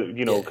offer and where,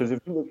 because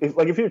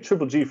if you're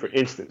Triple G, for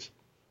instance,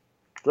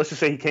 let's just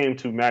say he came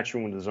to match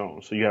you in the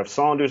zone. So you have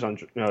Saunders,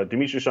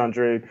 Demetrius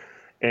Andrade,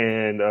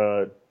 and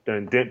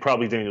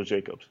probably Daniel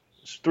Jacobs.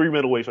 It's 3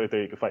 middleweights right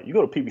there you can fight. You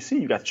go to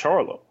PBC, you got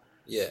Charlo.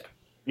 Yeah.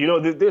 You know,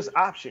 there's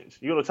options.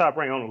 You go to Top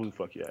Rank, I don't know who the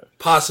fuck you have.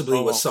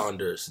 Possibly with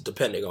Saunders,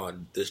 depending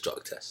on this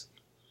drug test.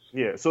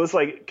 Yeah, so it's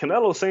like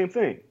Canelo, same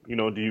thing. You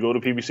know, do you go to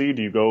PBC?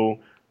 Do you go,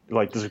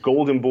 like, this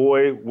Golden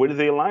Boy? Where do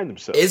they align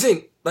themselves?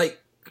 Isn't,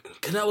 like,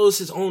 Canelo's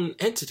his own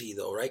entity,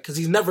 though, right? Because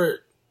he's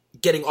never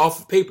getting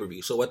off of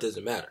pay-per-view, so what does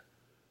it matter?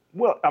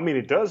 Well, I mean,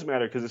 it does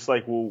matter because it's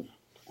like, well,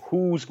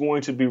 who's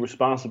going to be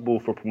responsible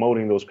for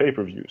promoting those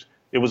pay-per-views?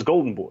 It was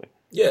Golden Boy.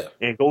 Yeah.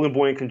 And Golden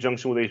Boy in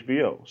conjunction with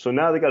HBO. So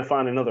now they got to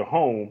find another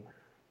home,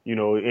 you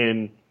know,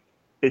 and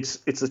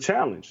it's a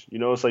challenge. You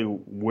know, it's like,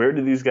 where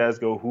do these guys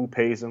go? Who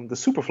pays them? The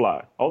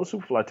Superfly, all the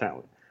Superfly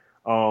talent.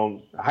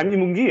 Jaime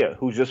Munguia,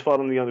 who just fought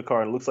on the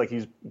undercard and looks like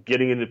he's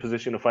getting into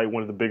position to fight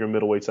one of the bigger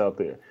middleweights out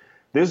there.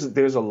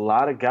 There's a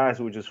lot of guys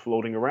who are just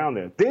floating around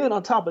there. Then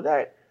on top of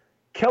that,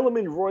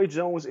 Kellerman, Roy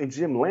Jones, and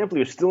Jim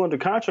Lampley are still under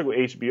contract with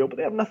HBO, but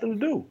they have nothing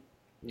to do.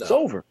 No. It's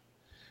over.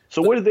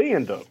 So where do they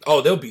end up?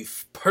 Oh, they'll be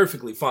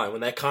perfectly fine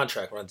when that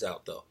contract runs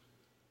out, though.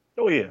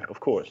 Oh, yeah, of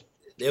course.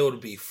 They will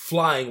be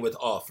flying with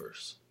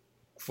offers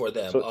for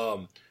them.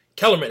 So,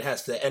 Kellerman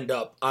has to end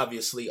up,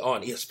 obviously,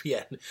 on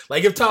ESPN.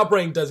 Like, if Top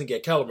Rank doesn't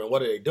get Kellerman,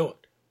 what are they doing?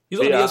 He's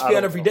on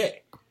ESPN every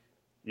day.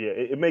 Yeah,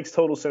 it makes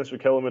total sense for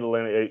Kellerman to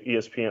land at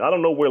ESPN. I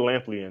don't know where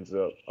Lampley ends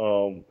up.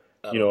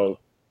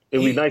 It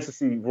would be nice to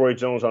see Roy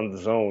Jones on the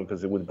zone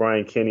because with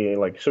Brian Kenny and,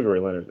 like, Sugar Ray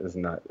Leonard is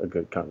not a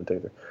good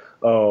commentator.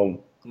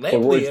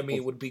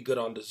 Lampley, would be good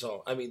on the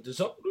zone. I mean, the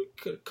zone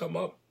could come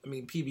up. I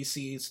mean,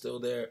 PBC is still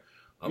there.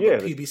 But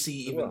PBC,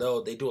 even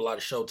though they do a lot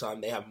of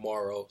Showtime, they have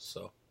Morrow,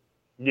 so.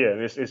 Yeah,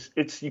 and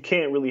it's you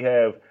can't really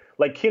have,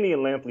 like, Kenny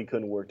and Lampley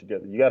couldn't work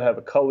together. You got to have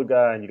a color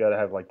guy and you got to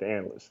have, like, the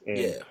analyst.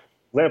 And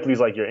Lampley's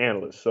like your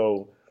analyst.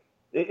 So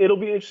it'll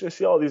be interesting to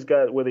see all these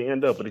guys where they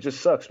end up, but it just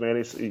sucks, man.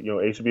 It's, you know,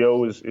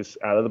 HBO is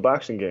out of the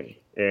boxing game,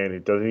 and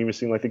it doesn't even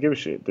seem like they give a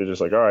shit. They're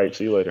just like, all right,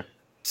 see you later.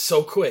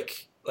 So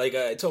quick. Like,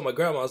 I told my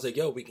grandma, I was like,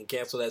 yo, we can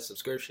cancel that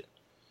subscription.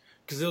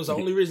 Because it was the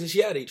only reason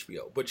she had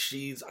HBO. But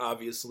she's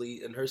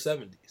obviously in her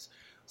 70s.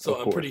 So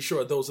I'm pretty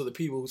sure those are the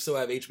people who still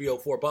have HBO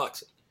for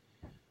boxing.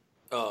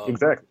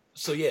 Exactly.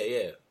 So,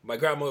 yeah. My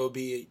grandma will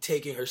be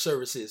taking her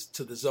services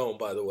to the zone,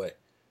 by the way.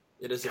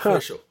 It is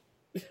official.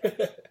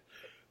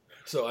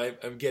 So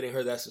I'm getting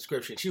her that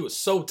subscription. She was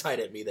so tight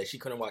at me that she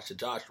couldn't watch the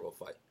Joshua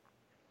fight.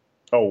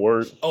 Oh,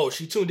 word. Oh,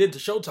 she tuned into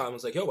Showtime. I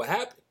was like, yo, what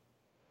happened?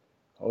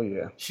 Oh,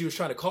 yeah. She was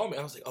trying to call me.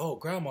 I was like, oh,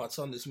 Grandma, it's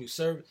on this new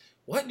service.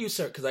 What new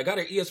service? Because I got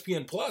her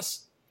ESPN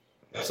Plus.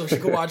 So she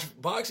could watch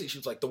boxing. She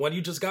was like, the one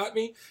you just got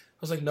me? I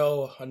was like,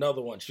 no,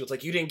 another one. She was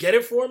like, you didn't get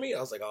it for me? I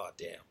was like, oh,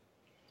 damn.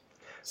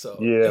 So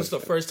it was the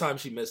first time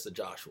she missed the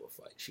Joshua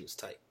fight. She was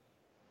tight.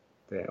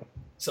 Damn.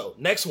 So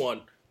next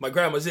one, my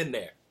grandma's in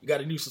there. You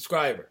got a new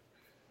subscriber.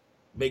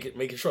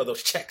 Making sure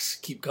those checks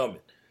keep coming.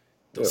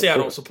 Don't say I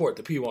don't support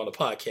the people on the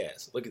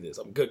podcast. Look at this.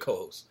 I'm a good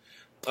co-host.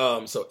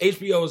 So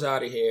HBO's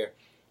out of here.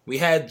 We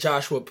had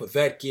Joshua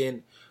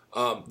Povetkin.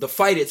 The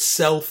fight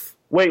itself.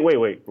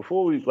 Wait.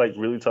 Before we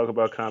really talk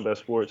about combat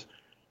sports,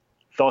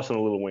 thoughts on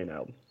the Lil Wayne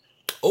album?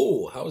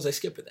 Oh, how was I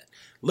skipping that?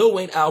 Lil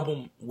Wayne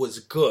album was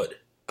good.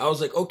 I was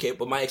like, okay,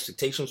 but my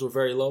expectations were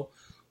very low.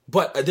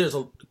 But there's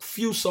a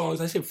few songs,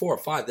 I say 4 or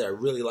 5 that I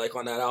really like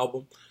on that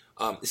album.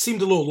 It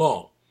seemed a little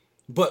long.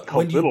 But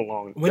when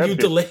you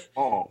delay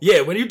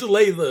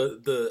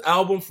the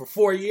album for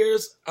 4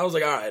 years, I was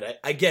like, all right,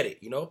 I get it,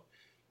 you know?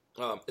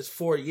 It's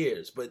 4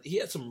 years, but he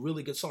had some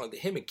really good songs. The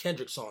him and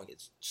Kendrick song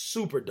is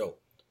super dope.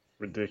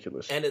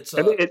 Ridiculous. And it's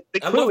I love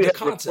the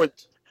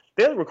concept.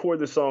 They had to record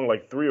this song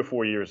like 3 or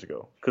 4 years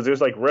ago because there's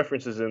like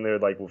references in there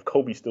like with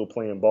Kobe still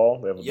playing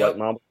ball. They have a Black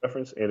Mamba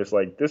reference, and it's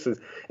like and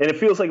it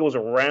feels like it was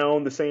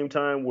around the same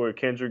time where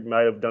Kendrick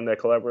might have done that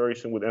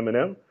collaboration with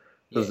Eminem.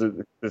 Because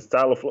the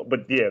style of flow,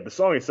 but the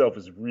song itself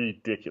is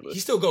ridiculous. He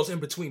still goes in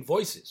between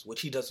voices,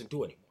 which he doesn't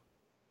do anymore.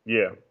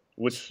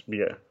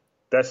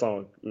 That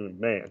song,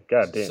 man,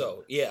 goddamn.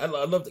 So I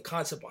love the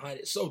concept behind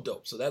it. It's so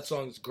dope. So that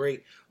song is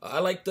great. I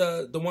like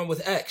the one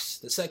with X,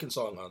 the second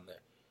song on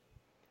there,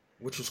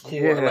 which was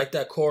cool. I like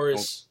that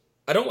chorus.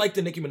 I don't like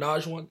the Nicki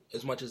Minaj one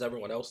as much as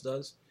everyone else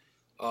does.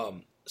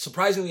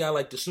 Surprisingly, I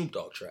like the Snoop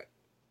Dogg track.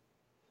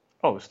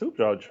 Oh, the Snoop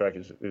Dogg track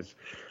is it's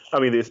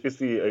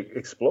the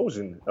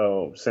Explosion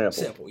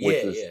sample.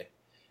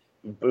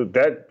 But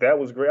that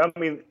was great.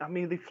 I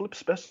mean, they flipped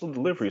special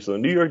delivery. So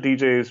New York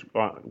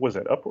DJs, was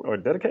that Uproar or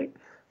Dedicate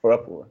or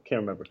Uproar?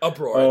 Can't remember.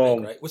 Uproar, I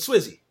think, right? With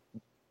Swizzy.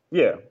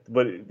 Yeah,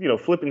 but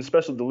flipping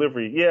special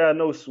delivery. Yeah, I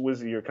know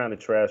Swizzy, you're kind of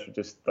trash for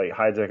just like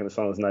hijacking the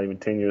song that's not even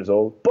 10 years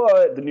old.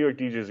 But the New York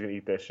DJs are gonna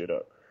eat that shit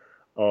up.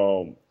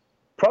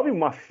 Probably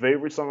my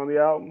favorite song on the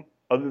album,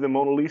 other than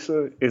Mona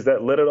Lisa, is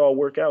that Let It All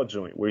Work Out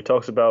joint, where he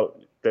talks about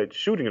that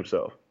shooting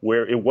himself,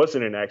 where it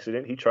wasn't an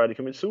accident. He tried to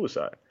commit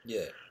suicide.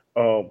 Yeah.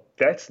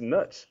 That's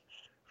nuts.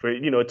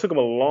 It took him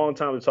a long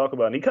time to talk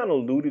about, and he kind of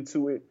alluded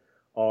to it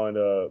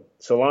on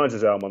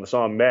Solange's album, on the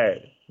song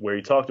Mad, where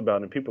he talked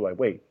about it, and people were like,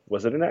 wait,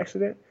 was it an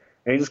accident?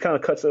 and he just kind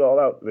of cuts it all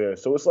out there.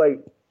 So it's like,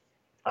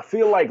 I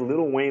feel like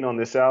Lil Wayne on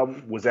this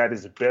album was at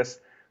his best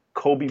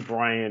Kobe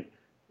Bryant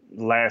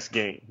last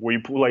game, where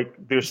you put like,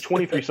 there's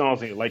 23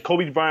 songs in it. Like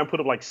Kobe Bryant put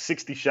up like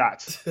 60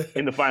 shots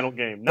in the final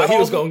game. But he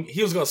was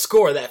gonna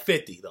score that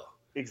 50 though.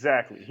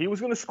 Exactly. He was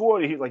going to score.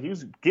 He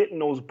was getting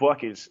those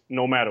buckets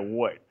no matter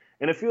what.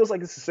 And it feels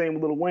like it's the same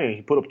with Lil Wayne.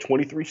 He put up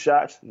 23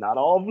 shots. Not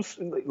all of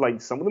them,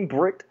 like some of them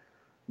bricked,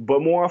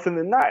 but more often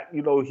than not,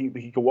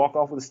 he could walk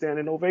off with a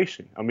standing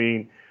ovation. I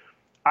mean,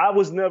 I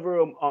was never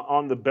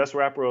on the best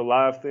rapper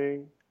alive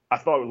thing. I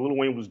thought Lil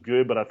Wayne was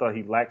good, but I thought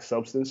he lacked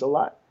substance a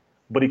lot.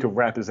 But he could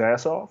rap his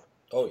ass off.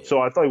 Oh yeah.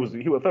 So I thought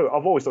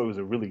I've always thought he was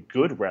a really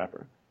good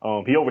rapper.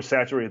 He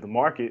oversaturated the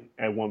market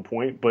at one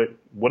point, but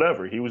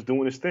whatever. He was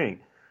doing his thing.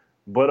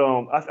 But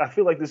I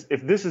feel like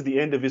if this is the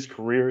end of his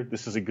career,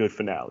 this is a good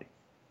finale.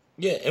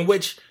 Yeah, in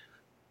which,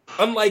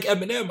 unlike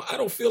Eminem, I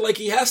don't feel like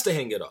he has to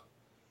hang it up.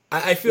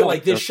 I feel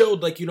like this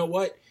showed, like, you know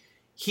what?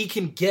 He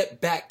can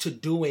get back to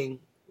doing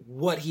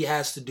what he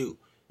has to do.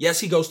 Yes,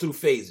 he goes through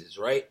phases,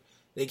 right?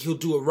 Like, he'll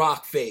do a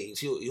rock phase.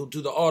 He'll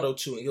do the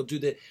auto-tune. He'll do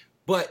the...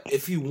 But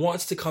if he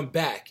wants to come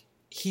back,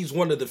 he's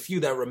one of the few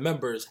that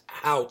remembers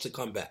how to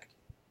come back.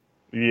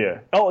 Yeah.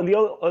 Oh, and the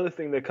other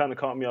thing that kind of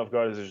caught me off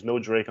guard is there's no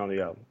Drake on the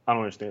album. I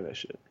don't understand that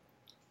shit.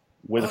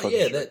 Where the fuck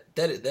is Drake?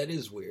 that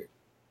is weird.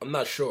 I'm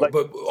not sure. Like,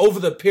 but over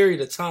the period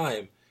of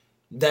time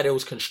that it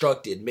was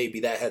constructed,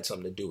 maybe that had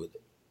something to do with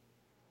it.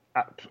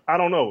 I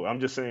don't know. I'm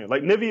just saying.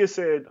 Like Nivea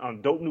said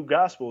on Dope New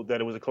Gospel that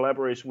it was a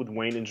collaboration with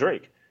Wayne and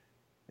Drake.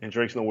 And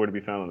Drake's nowhere to be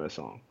found on that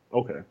song.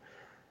 Okay.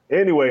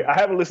 Anyway, I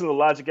haven't listened to the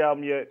Logic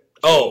album yet.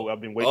 So I've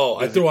been waiting.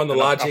 I threw on the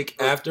Logic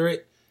after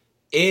it.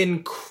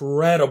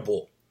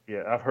 Incredible.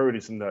 Yeah, I've heard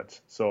it's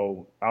nuts.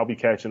 So I'll be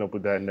catching up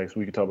with that next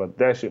week. We can talk about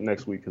that shit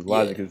next week because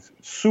Logic is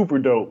super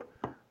dope.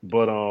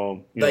 But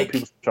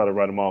people try to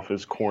write him off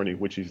as corny,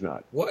 which he's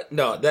not. What?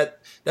 No,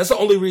 that's the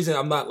only reason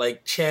I'm not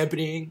like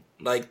championing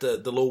like the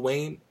Lil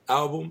Wayne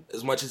album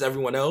as much as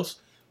everyone else.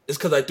 Is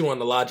because I threw on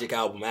the Logic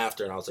album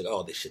after and I was like,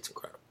 oh, this shit's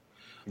incredible.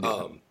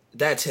 Yeah.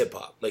 That's hip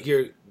hop. Like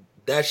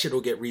that shit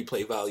will get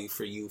replay value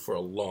for you for a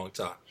long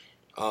time.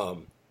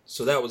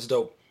 So that was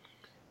dope.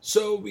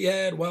 So we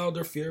had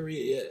Wilder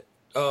Fury.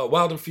 Yeah.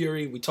 Wilder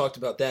Fury, we talked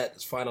about that.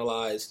 It's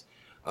finalized.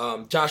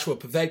 Joshua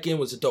Povetkin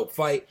was a dope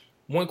fight.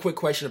 One quick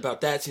question about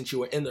that since you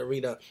were in the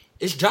arena.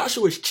 Is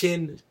Joshua's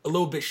chin a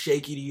little bit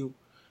shaky to you?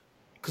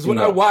 Because when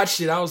I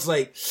watched it, I was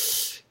like,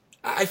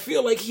 I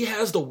feel like he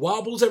has the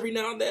wobbles every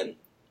now and then,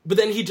 but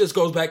then he just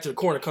goes back to the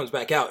corner, comes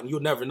back out, and you'll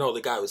never know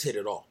the guy was hit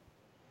at all.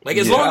 Like,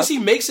 as long as he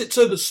makes it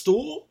to the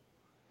stool,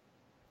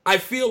 I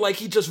feel like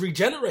he just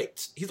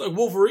regenerates. He's like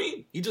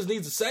Wolverine. He just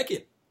needs a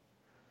second.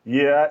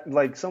 Yeah,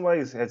 like somebody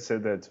had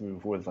said that to me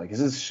before. It's like, is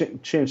his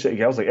chin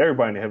shaky? I was like,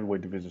 everybody in the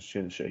heavyweight division's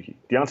chin is shaky.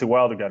 Deontay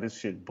Wilder got his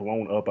shit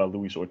blown up by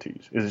Luis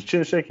Ortiz. Is his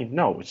chin shaky?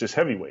 No, it's just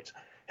heavyweights.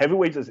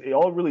 Heavyweights,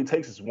 all it really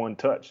takes is one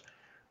touch.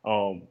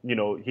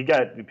 He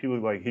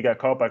got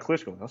caught by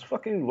Klitschko. That's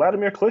fucking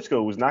Vladimir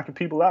Klitschko was knocking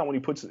people out when he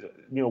puts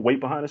weight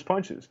behind his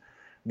punches.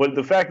 But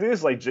the fact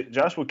is, like,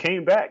 Joshua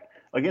came back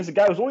against a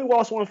guy who's only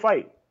lost one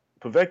fight,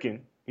 Povetkin.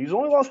 He's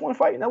only lost one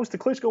fight, and that was to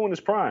Klitschko in his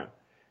prime.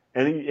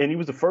 And he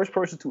was the first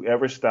person to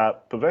ever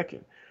stop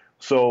Povetkin.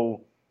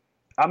 So,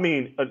 I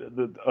mean,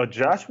 a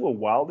Joshua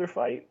Wilder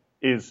fight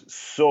is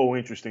so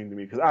interesting to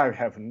me because I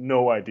have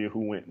no idea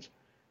who wins.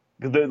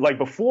 Like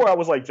before, I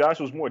was like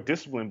Joshua's more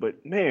disciplined,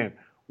 but man,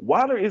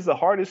 Wilder is the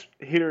hardest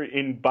hitter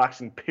in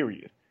boxing.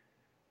 Period.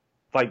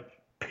 Like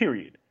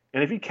period.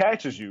 And if he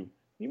catches you,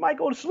 you might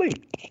go to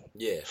sleep.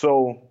 Yeah.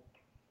 So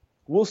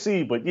we'll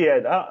see. But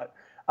yeah,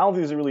 I don't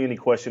think there's really any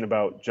question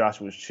about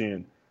Joshua's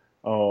chin.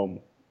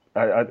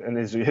 And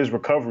his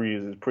recovery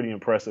is pretty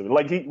impressive.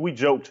 Like we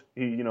joked,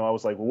 I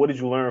was like, well, what did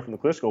you learn from the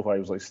Klitschko fight? He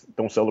was like,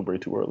 don't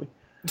celebrate too early.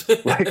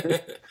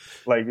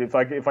 like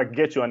if I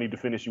get you, I need to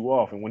finish you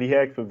off. And when he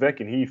had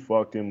Povetkin, he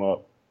fucked him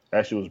up.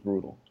 That shit was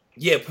brutal.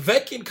 Yeah,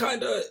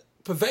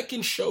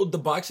 Povetkin showed the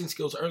boxing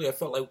skills early. I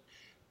felt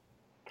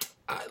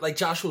like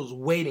Joshua was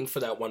waiting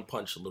for that one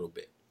punch a little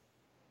bit.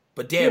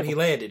 But damn, he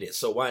landed it,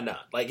 so why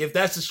not? Like, if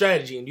that's the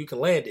strategy and you can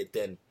land it,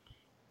 then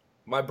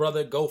my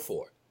brother, go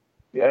for it.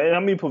 Yeah, and I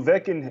mean,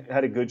 Povetkin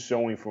had a good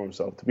showing for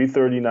himself. To be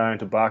 39,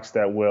 to box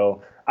that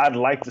well, I'd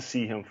like to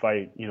see him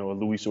fight, a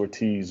Luis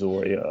Ortiz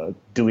or a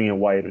Dillian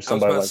White or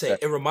somebody like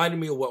that. It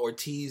reminded me of what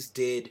Ortiz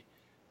did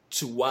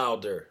to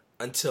Wilder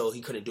until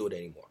he couldn't do it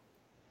anymore.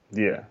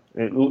 Yeah,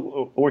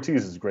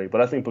 Ortiz is great, but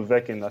I think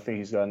Povetkin,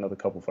 he's got another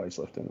couple fights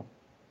left in him.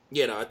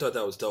 Yeah, no, I thought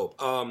that was dope.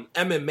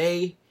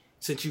 MMA,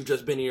 since you've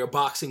just been in your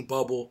boxing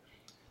bubble,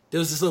 there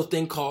was this little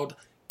thing called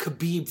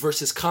Khabib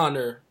versus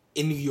Conor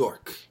in New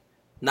York.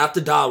 Not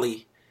the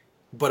Dolly,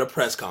 but a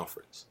press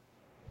conference.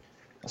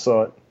 I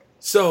saw it.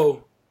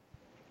 So,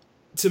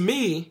 to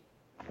me,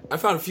 I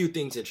found a few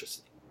things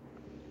interesting.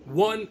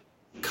 One,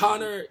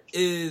 Conor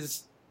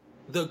is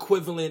the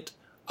equivalent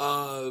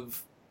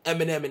of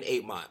Eminem in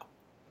 8 Mile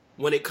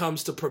when it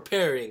comes to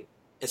preparing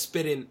and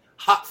spitting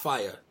hot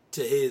fire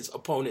to his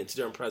opponents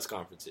during press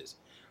conferences.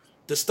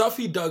 The stuff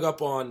he dug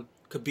up on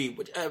Khabib,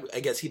 which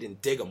I guess he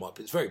didn't dig him up,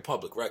 it's very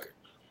public record.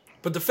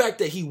 But the fact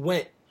that he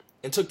went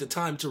and took the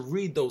time to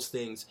read those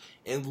things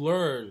and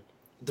learn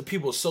the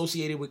people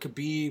associated with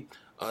Khabib,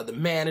 the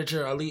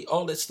manager, Ali,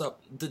 all that stuff,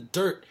 the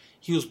dirt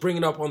he was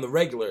bringing up on the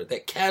regular,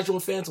 that casual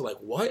fans are like,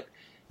 what?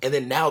 And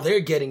then now they're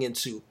getting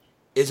into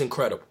is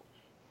incredible.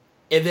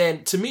 And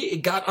then, to me,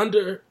 it got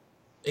under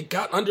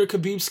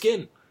Khabib's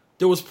skin.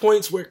 There was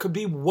points where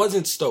Khabib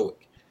wasn't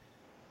stoic,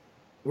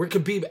 where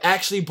Khabib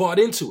actually bought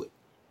into it.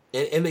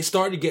 And they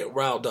started to get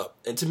riled up.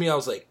 And to me, I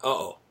was like,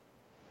 uh-oh.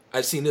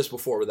 I've seen this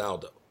before with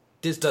Aldo.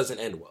 This doesn't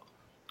end well.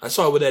 I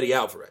saw it with Eddie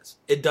Alvarez.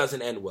 It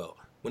doesn't end well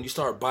when you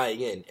start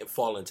buying in and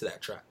fall into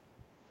that trap.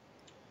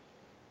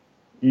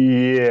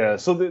 Yeah.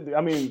 So,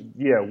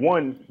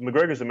 one,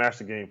 McGregor's a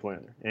master game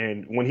planner.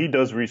 And when he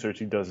does research,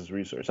 he does his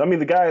research. I mean,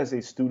 the guy is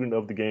a student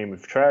of the game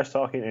of trash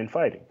talking and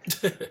fighting.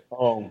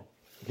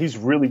 He's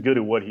really good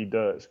at what he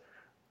does.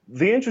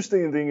 The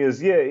interesting thing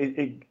is,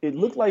 it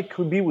looked like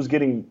Khabib was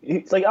getting,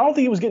 I don't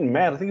think he was getting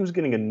mad. I think he was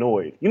getting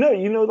annoyed. You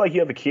know, like you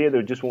have a kid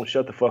that just won't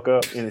shut the fuck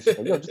up, and it's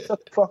like, yo, just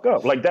shut the fuck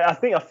up. Like that.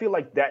 I feel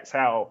like that's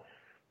how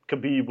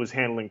Khabib was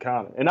handling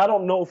Conor. And I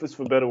don't know if it's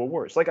for better or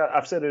worse. Like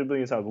I've said it a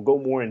billion times. We'll go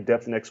more in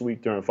depth next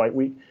week during fight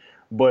week.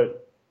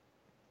 But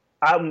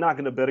I'm not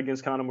going to bet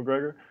against Conor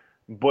McGregor.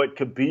 But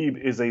Khabib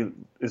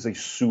is a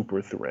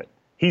super threat.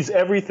 He's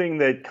everything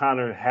that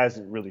Conor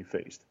hasn't really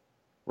faced.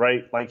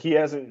 Right? Like he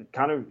hasn't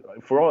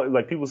for all,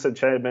 like people said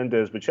Chad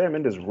Mendes, but Chad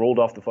Mendes rolled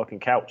off the fucking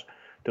couch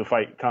to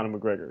fight Conor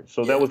McGregor.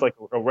 So that was like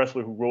a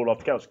wrestler who rolled off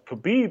the couch.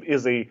 Khabib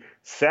is a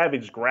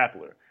savage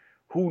grappler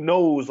who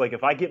knows, like,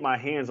 if I get my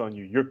hands on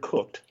you, you're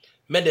cooked.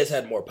 Mendes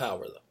had more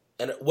power, though,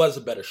 and it was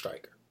a better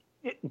striker.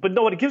 But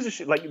no, it gives a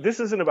shit. Like, this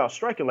isn't about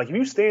striking. Like, if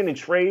you stand and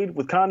trade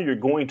with Conor, you're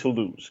going to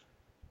lose.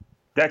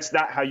 That's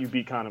not how you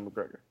beat Conor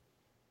McGregor.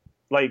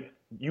 Like,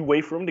 you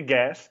wait for him to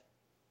gas,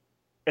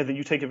 and then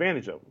you take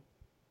advantage of him.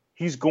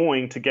 He's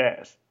going to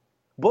gas.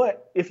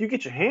 But if you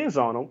get your hands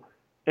on him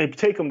and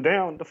take him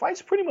down, the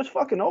fight's pretty much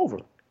fucking over.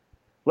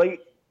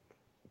 Like,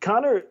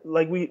 Conor,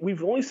 like,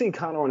 we've only seen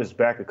Conor on his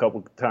back a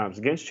couple times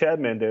against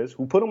Chad Mendes,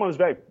 who put him on his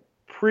back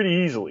pretty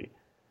easily,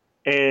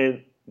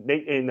 and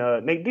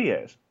Nate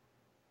Diaz.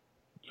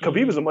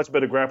 Khabib is a much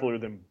better grappler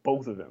than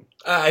both of them.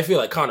 I feel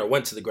like Conor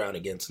went to the ground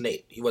against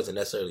Nate. He wasn't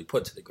necessarily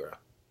put to the ground.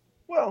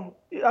 Well,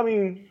 I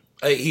mean...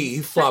 He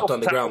flopped on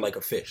the ground like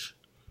a fish.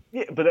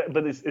 Yeah, but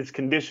it's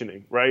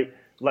conditioning, right?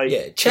 Like,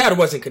 yeah, Chad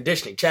wasn't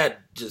conditioning. Chad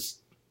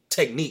just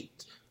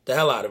techniqued the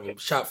hell out of him,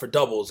 shot for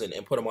doubles and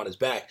put him on his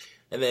back,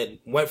 and then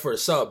went for a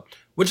sub,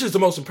 which is the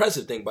most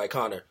impressive thing by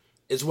Conor,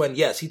 is when,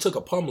 yes, he took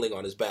a pummeling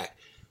on his back,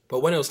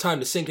 but when it was time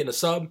to sink in a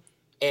sub,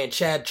 and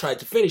Chad tried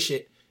to finish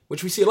it,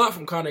 which we see a lot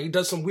from Conor, he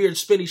does some weird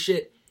spinny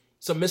shit,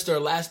 some Mr.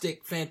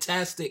 Elastic,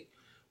 fantastic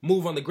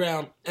move on the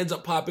ground, ends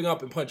up popping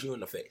up and punching you in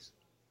the face.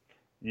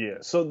 Yeah,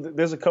 so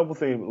there's a couple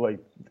things, like,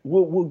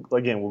 we'll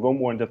go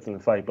more in depth in the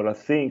fight, but I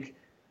think,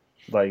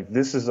 like,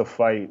 this is a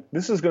fight,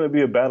 this is going to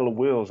be a battle of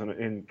wills,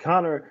 and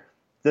Conor,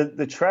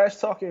 the trash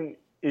talking,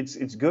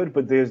 it's good,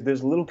 but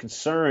there's a little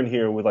concern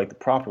here with, like, the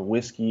proper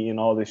whiskey and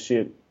all this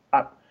shit.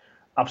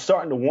 I'm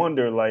starting to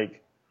wonder,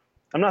 like,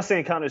 I'm not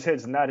saying Conor's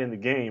head's not in the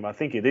game, I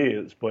think it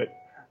is, but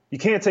you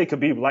can't take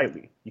Khabib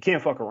lightly. You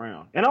can't fuck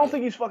around. And I don't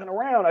think he's fucking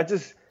around, I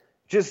just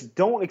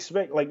don't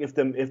expect, like, if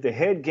the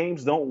head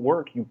games don't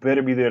work, you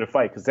better be there to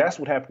fight, because that's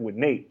what happened with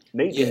Nate.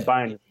 Nate didn't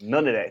buy into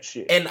none of that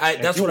shit. And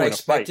that's what I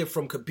expected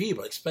from Khabib.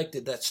 I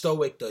expected that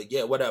stoic,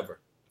 whatever.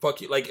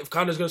 Fuck you. Like, if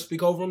Conor's going to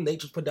speak over him, Nate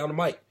just put down the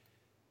mic.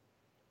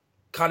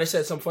 Conor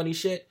said some funny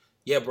shit.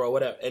 Yeah, bro,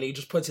 whatever. And he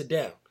just puts it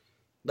down.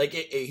 Like,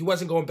 he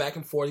wasn't going back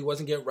and forth. He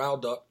wasn't getting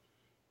riled up.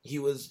 He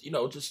was,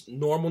 just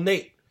normal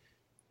Nate.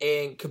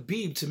 And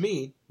Khabib, to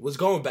me, was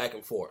going back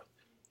and forth.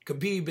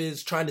 Khabib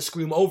is trying to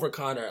scream over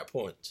Conor at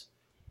points.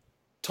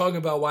 Talking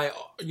about why,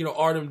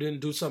 Artem didn't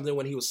do something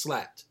when he was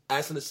slapped.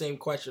 Asking the same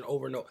question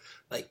over and over.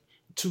 Like,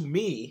 to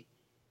me,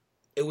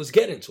 it was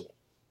getting to him.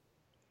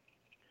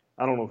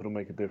 I don't know if it'll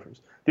make a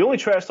difference. The only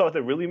trash talk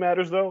that really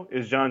matters, though,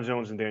 is Jon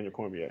Jones and Daniel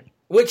Cormier.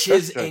 Which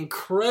is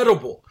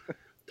incredible.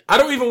 I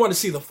don't even want to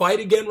see the fight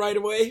again right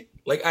away.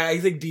 Like, I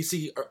think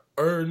DC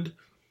earned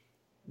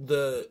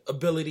the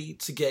ability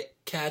to get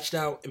catched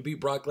out and beat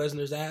Brock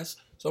Lesnar's ass.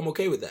 So I'm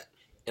okay with that.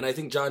 And I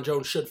think Jon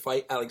Jones should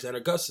fight Alexander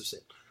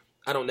Gustafsson.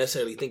 I don't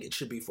necessarily think it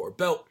should be for a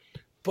belt,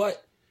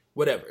 but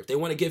whatever. If they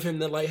want to give him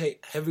the light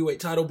heavyweight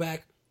title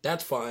back,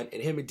 that's fine.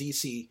 And him and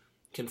DC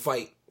can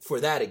fight for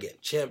that again.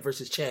 Champ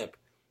versus champ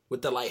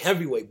with the light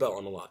heavyweight belt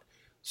on the line.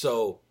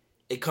 So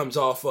it comes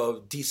off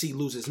of DC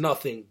loses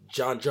nothing.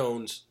 Jon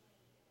Jones,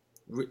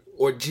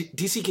 or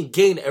DC can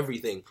gain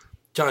everything.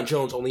 Jon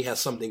Jones only has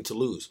something to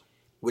lose,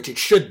 which it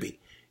should be.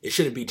 It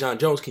shouldn't be Jon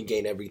Jones can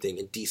gain everything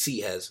and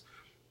DC has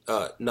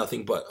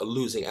nothing but a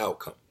losing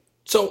outcome.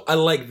 So I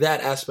like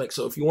that aspect.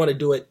 So if you want to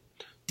do it,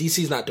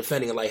 DC's not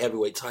defending a light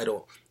heavyweight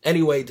title.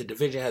 Anyway, the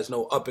division has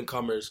no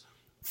up-and-comers.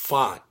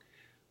 Fine.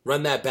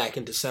 Run that back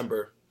in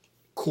December.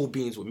 Cool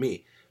beans with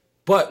me.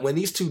 But when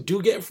these two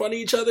do get in front of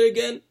each other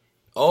again,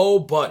 oh,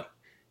 buddy,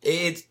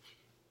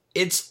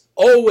 it's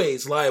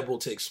always liable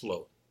to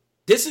explode.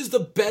 This is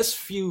the best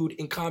feud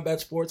in combat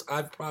sports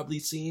I've probably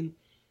seen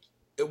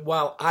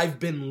while I've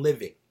been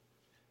living.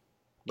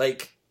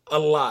 Like,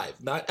 alive.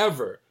 Not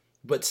ever.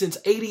 But since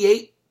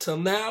 88 till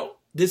now,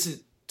 this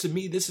is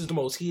the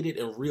most heated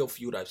and real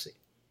feud I've seen.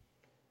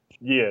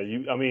 Yeah,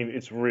 I mean,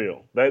 it's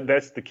real.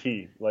 That's the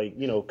key. Like,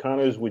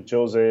 Connor's with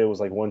Jose, it was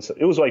like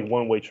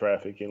one-way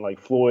traffic, and like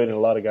Floyd and a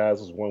lot of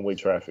guys was one-way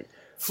traffic.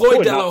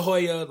 Floyd De La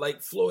Hoya,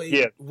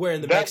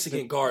 wearing the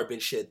Mexican garb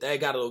and shit.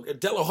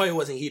 De La Hoya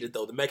wasn't heated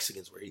though. The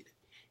Mexicans were heated.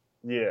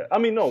 Yeah, I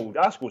mean, no,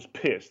 Oscar was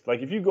pissed.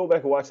 Like, if you go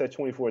back and watch that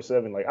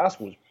 24/7, like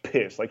Oscar was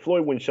pissed. Like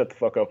Floyd wouldn't shut the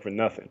fuck up for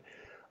nothing.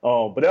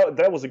 But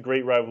that was a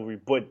great rivalry.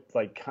 But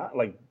like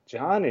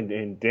John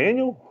and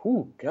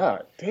Daniel,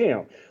 god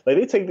damn, like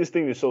they take this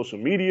thing to social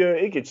media.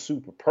 It gets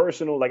super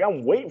personal. Like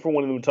I'm waiting for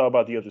one of them to talk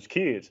about the other's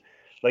kids.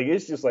 Like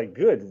it's just like,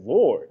 good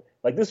lord.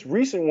 Like this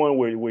recent one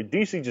where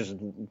DC just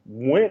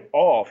went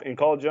off and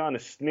called John a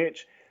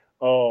snitch,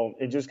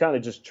 and just kind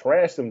of just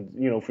trashed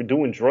him, for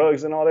doing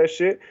drugs and all that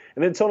shit,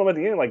 and then told him at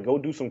the end like go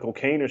do some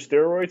cocaine or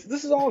steroids.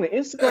 This is all on the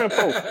Instagram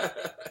post.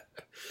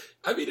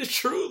 I mean, it's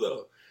true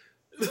though.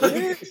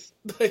 Yes.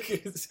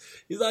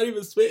 He's not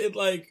even spitting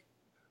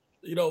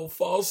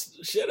false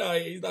shit out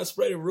here. He's not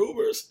spreading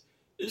rumors.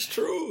 It's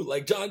true.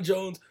 Like John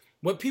Jones,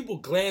 what people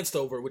glanced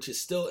over, which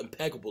is still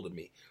impeccable to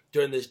me,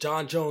 during this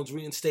John Jones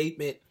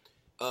reinstatement,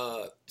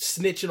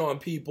 snitching on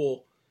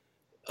people,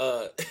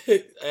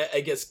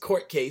 I guess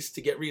court case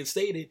to get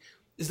reinstated,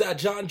 is that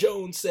John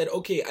Jones said,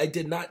 okay, I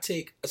did not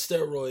take a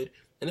steroid.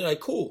 And they're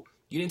like, cool,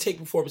 you didn't take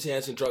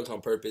performance-enhancing drugs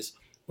on purpose.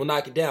 We'll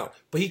knock it down.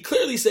 But he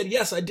clearly said,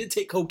 yes, I did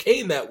take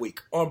cocaine that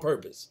week on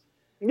purpose.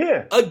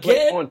 Yeah.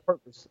 Again. On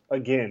purpose.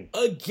 Again,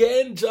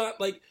 John.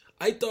 Like,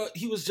 I thought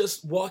he was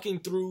just walking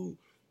through,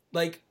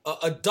 like,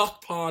 a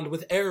duck pond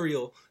with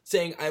Ariel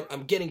saying,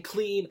 I'm getting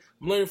clean.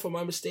 I'm learning from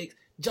my mistakes.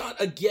 John,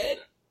 again?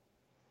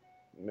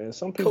 Man,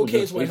 some people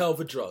cocaine's one hell of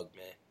a drug,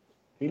 man.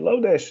 He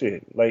love that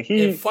shit. Like,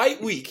 in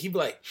fight week, he'd be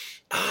like,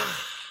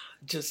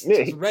 just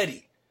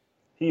ready.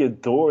 He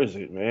adores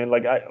it, man.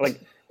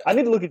 I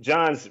need to look at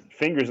John's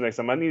fingers next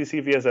time. I need to see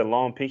if he has that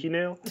long pinky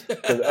nail.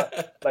 Because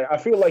I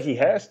feel like he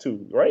has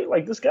to, right?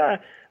 Like this guy,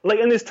 like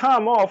in his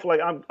time off, like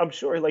I'm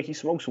sure like he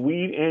smokes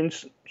weed and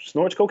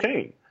snorts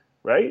cocaine,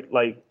 right?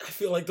 Like I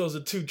feel like those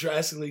are two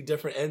drastically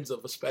different ends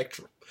of a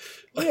spectrum.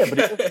 Yeah,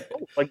 but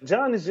like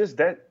John is just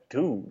that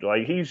dude.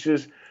 Like he's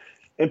just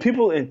and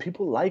people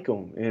like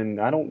him, and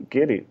I don't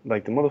get it.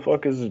 Like the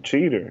motherfucker's a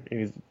cheater.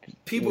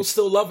 People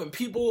still love him.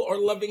 People are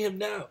loving him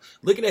now.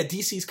 Looking at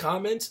DC's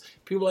comments,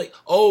 people are like,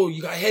 "Oh,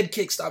 you got head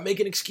kicked. Stop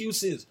making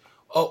excuses."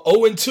 Oh,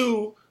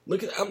 0-2.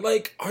 I'm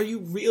like, are you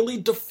really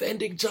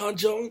defending John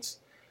Jones?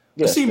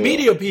 I see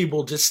media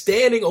people just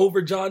standing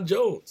over John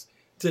Jones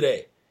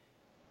today,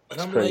 and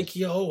I'm like,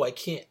 yo, I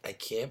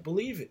can't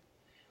believe it.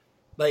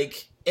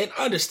 Like, and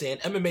I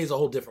understand MMA is a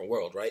whole different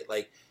world, right?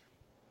 Like.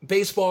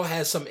 Baseball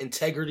has some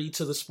integrity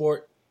to the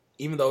sport,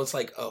 even though it's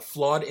like a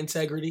flawed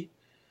integrity,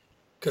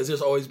 because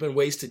there's always been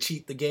ways to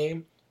cheat the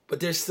game. But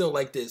there's still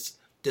like this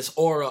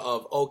aura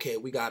of, okay,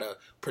 we gotta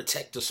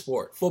protect the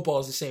sport. Football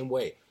is the same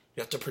way.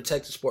 You have to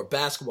protect the sport.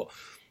 Basketball,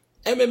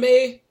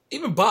 MMA,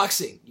 even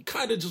boxing, you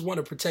kind of just want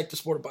to protect the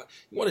sport.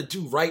 You want to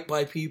do right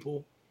by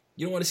people.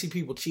 You don't want to see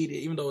people cheated,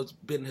 even though it's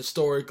been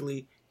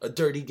historically a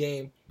dirty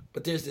game.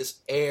 But there's this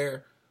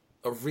air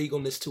of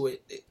regalness to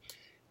it.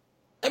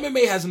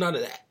 MMA has none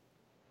of that.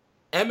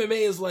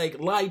 MMA is like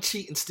lie,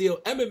 cheat, and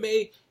steal.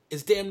 MMA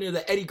is damn near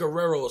the Eddie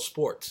Guerrero of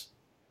sports.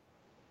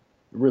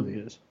 It really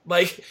is.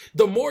 Like,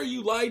 the more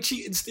you lie,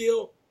 cheat, and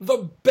steal,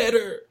 the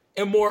better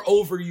and more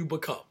over you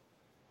become.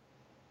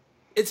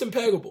 It's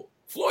impeccable.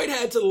 Floyd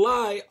had to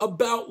lie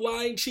about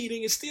lying,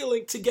 cheating, and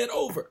stealing to get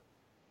over.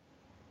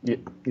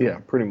 Yeah,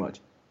 pretty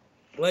much.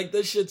 Like,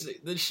 this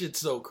shit's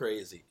so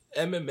crazy.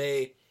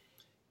 MMA,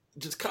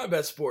 just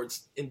combat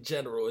sports in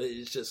general,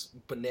 is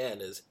just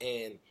bananas.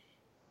 And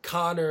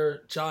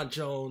Conor, John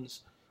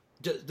Jones,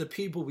 the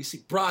people we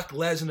see, Brock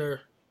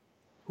Lesnar,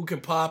 who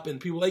can pop, and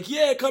people are like,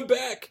 yeah, come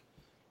back.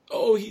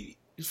 Oh, he's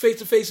face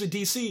to face with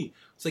DC.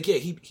 It's like, yeah,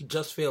 he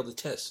just failed the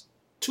test.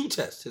 2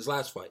 tests, his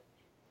last fight.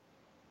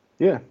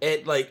 Yeah.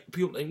 And like,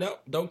 people like, no,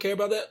 don't care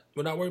about that.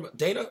 We're not worried about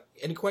Dana.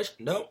 Any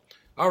question? No.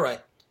 All right.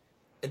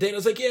 And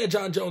Dana's like, yeah,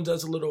 John Jones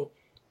does a little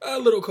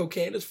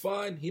cocaine. It's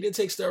fine. He didn't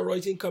take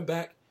steroids. He can come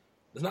back.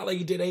 It's not like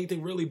he did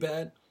anything really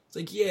bad. It's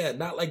like, yeah,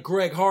 not like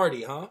Greg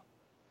Hardy, huh?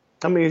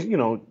 I mean,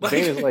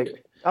 Dana's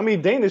like,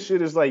 Dana's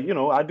shit is like,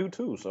 I do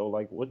too. So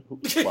like,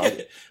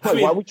 why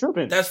are we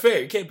tripping? That's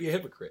fair. You can't be a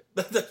hypocrite.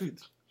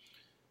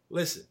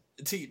 Listen,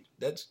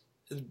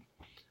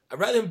 I'd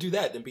rather him do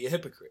that than be a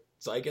hypocrite.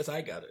 So I guess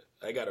I gotta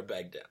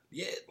back down.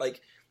 Yeah,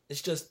 like,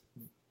 it's just,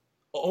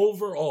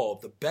 overall,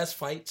 the best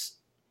fights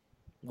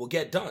will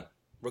get done,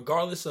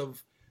 regardless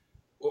of,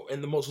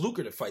 and the most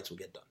lucrative fights will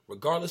get done,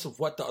 regardless of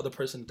what the other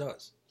person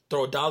does.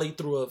 Throw a dolly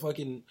through a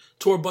fucking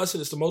tour bus,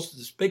 and it's the most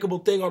despicable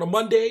thing on a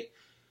Monday.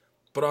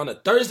 But on a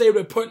Thursday,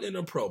 they're putting in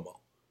a promo.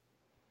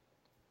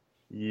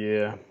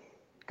 Yeah.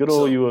 Good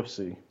old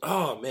UFC.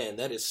 Oh, man,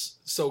 that is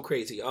so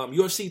crazy.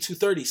 UFC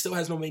 230 still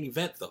has no main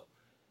event, though.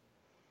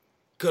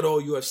 Good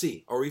old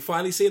UFC. Are we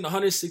finally seeing the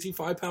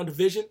 165-pound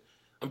division?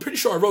 I'm pretty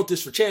sure I wrote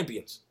this for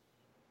champions.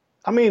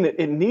 I mean,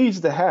 it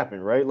needs to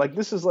happen, right? Like,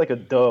 this is like a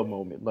dub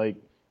moment. Like,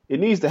 it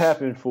needs to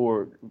happen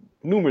for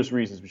numerous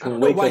reasons. I don't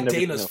know why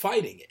Dana's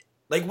fighting it.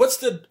 Like, what's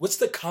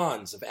the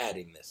cons of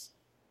adding this?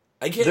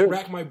 I can't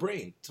rack my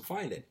brain to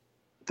find it.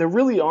 There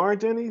really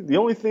aren't any. The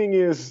only thing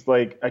is,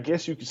 like, I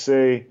guess you could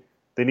say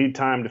they need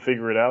time to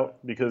figure it out,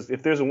 because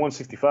if there's a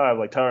 165,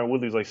 like, Tyron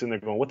Woodley's like sitting there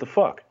going, what the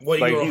fuck? Well,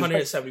 like, you're a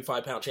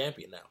 175-pound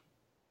champion now.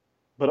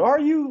 But are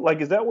you?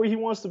 Like, is that where he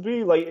wants to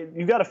be? Like,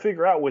 you got to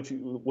figure out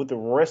what the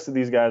rest of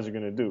these guys are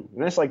going to do.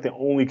 And that's, like, the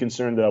only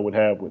concern that I would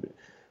have with it.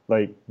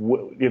 Like,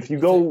 if you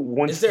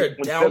go is there a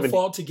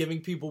downfall to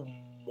giving people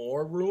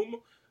more room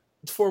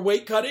for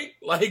weight cutting?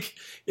 Like,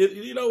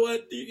 you know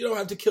what? You don't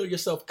have to kill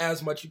yourself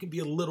as much. You can be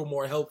a little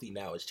more healthy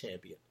now as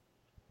champion.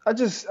 I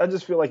just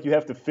feel like you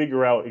have to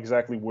figure out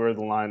exactly where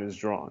the line is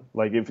drawn.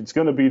 Like, if it's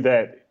going to be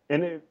that,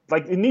 and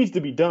it needs to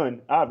be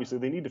done. Obviously,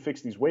 they need to fix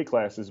these weight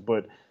classes,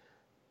 but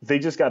they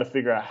just got to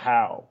figure out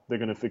how they're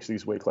going to fix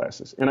these weight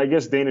classes. And I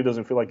guess Dana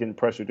doesn't feel like getting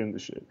pressured into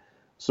shit.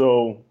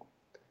 So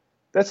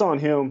that's on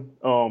him.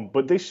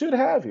 But they should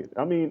have it.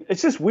 I mean,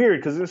 it's just weird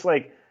because it's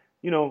like,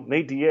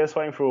 Nate Diaz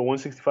fighting for a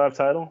 165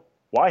 title.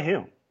 Why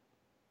him?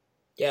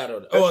 Yeah, I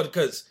don't know. Oh,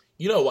 because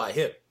you know why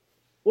him.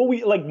 Well,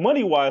 we like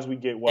money-wise, we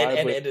get why.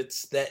 And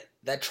it's that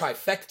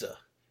trifecta.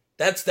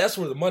 That's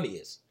where the money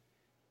is.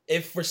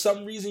 If for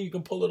some reason you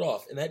can pull it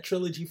off, and that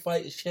trilogy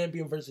fight is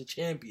champion versus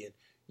champion,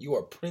 you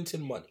are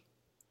printing money.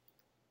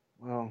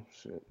 Well,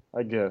 shit.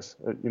 I guess.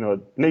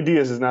 Nate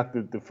Diaz is not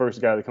the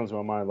first guy that comes to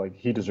my mind like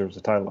he deserves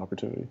a title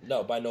opportunity.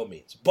 No, by no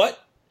means.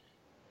 But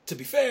to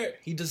be fair,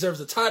 he deserves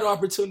a title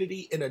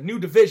opportunity in a new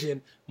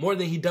division more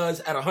than he does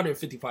at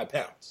 155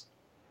 pounds.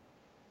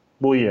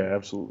 Well, yeah,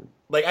 absolutely.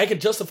 Like, I can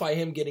justify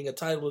him getting a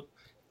title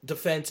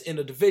defense in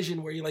a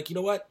division where you're like, you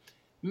know what?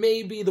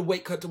 Maybe the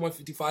weight cut to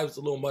 155 is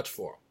a little much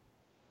for him.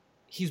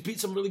 He's beat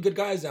some really good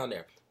guys down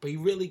there, but he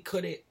really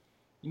couldn't,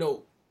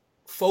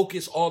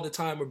 focus all the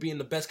time or be in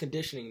the best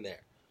conditioning there.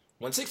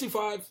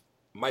 165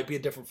 might be a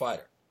different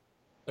fighter.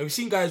 And we've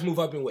seen guys move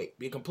up in weight,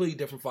 be a completely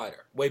different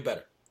fighter, way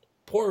better.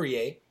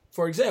 Poirier,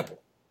 for example.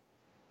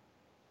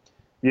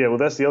 Yeah, well,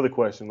 that's the other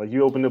question. Like,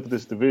 you open up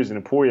this division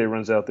and Poirier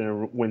runs out there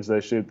and wins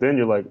that shit. Then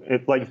you're like,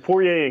 if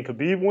Poirier and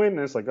Khabib win,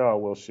 then it's like, oh,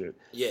 well, shit.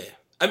 Yeah.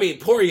 I mean,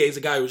 Poirier's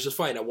a guy who was just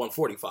fighting at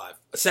 145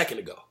 a second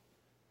ago.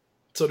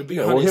 So to be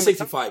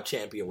 165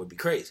 champion would be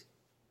crazy.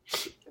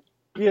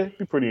 Yeah, it'd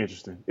be pretty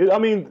interesting.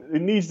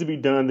 It needs to be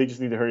done. They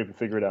just need to hurry up and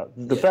figure it out.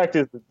 The fact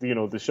is, that,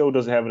 the show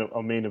doesn't have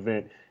a main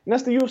event. And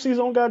that's the UFC's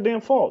own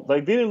goddamn fault.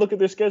 Like, they didn't look at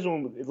their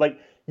schedule. Like,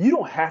 you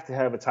don't have to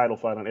have a title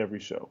fight on every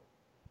show.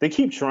 They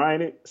keep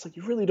trying it. It's like,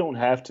 you really don't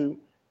have to.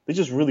 They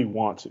just really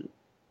want to.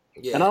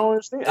 Yeah. And I don't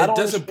understand. It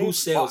doesn't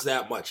boost sales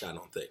that much, I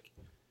don't think.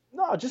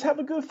 No, just have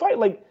a good fight.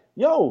 Like,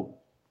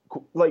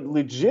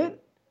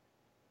 legit,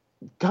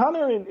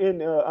 Conor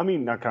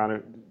not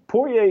Conor,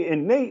 Poirier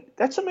and Nate,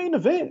 that's a main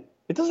event.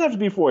 It doesn't have to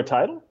be for a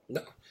title.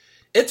 No.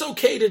 It's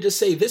okay to just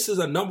say this is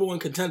a number one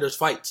contender's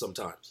fight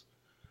sometimes.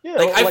 Yeah,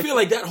 I feel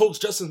like that holds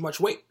just as much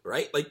weight,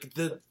 right? Like,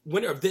 the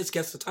winner of this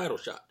gets the title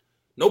shot.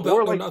 No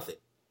belt, no nothing.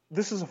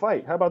 This is a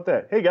fight. How about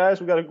that? Hey, guys,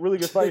 we got a really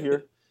good fight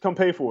here. Come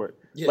pay for it.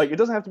 Yeah. Like, it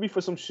doesn't have to be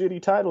for some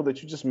shitty title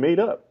that you just made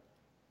up.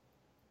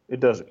 It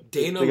doesn't.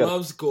 Dana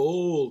loves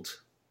gold.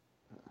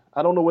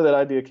 I don't know where that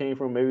idea came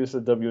from. Maybe it's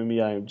a WME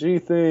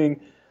IMG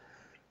thing,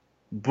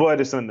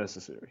 but it's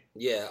unnecessary.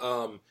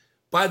 Yeah.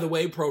 By the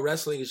way, pro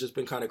wrestling has just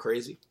been kind of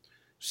crazy.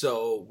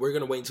 So we're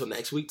going to wait until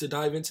next week to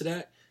dive into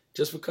that,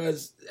 just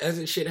because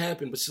hasn't shit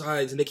happened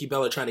besides Nikki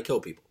Bella trying to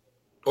kill people.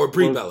 Or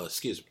Brie Bella,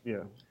 excuse me.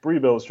 Yeah, Brie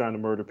Bella's trying to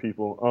murder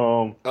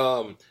people.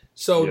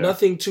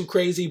 Nothing too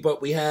crazy,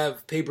 but we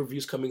have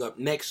pay-per-views coming up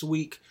next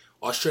week.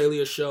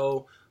 Australia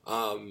show.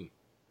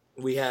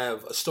 We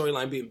have a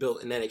storyline being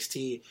built in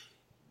NXT,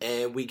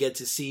 and we get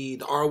to see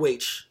the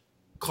ROH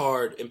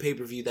card and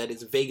pay-per-view that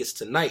is in Vegas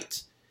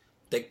tonight.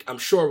 That I'm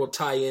sure will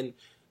tie in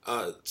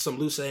some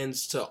loose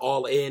ends to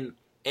All In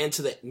and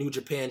to that New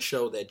Japan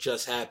show that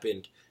just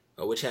happened,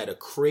 which had a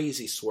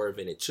crazy swerve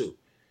in it too.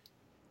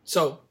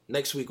 So,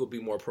 next week will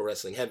be more pro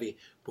wrestling heavy.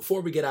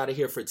 Before we get out of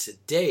here for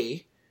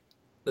today,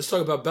 let's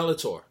talk about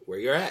Bellator, where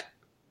you're at.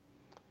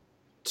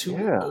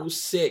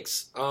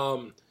 206.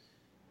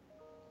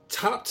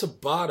 Top to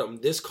bottom,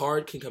 this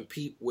card can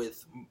compete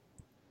with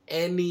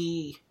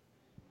any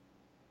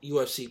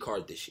UFC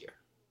card this year.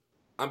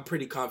 I'm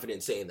pretty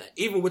confident saying that,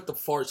 even with the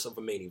farce of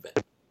a main event.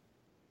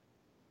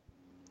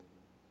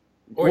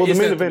 Well, the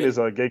main event is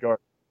Gegard.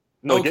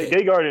 No, okay.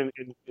 Gegard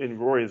and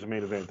Rory is the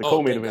main event. The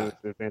co-main event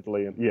is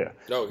Vanderlei and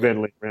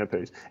Vanderlei and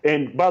Rampage.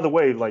 And by the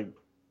way, like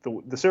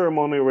the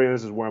ceremonial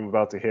arenas is where I'm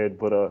about to head,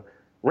 but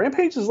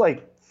Rampage is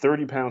like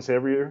 30 pounds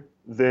heavier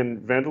than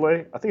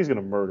Vanderlei. I think he's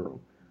gonna murder him.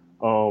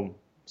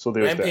 So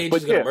there's Rampage that.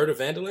 is gonna murder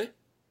Vanderlei?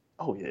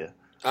 Oh yeah.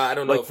 I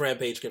don't know if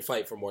Rampage can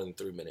fight for more than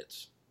 3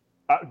 minutes.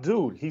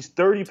 Dude, he's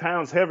 30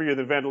 pounds heavier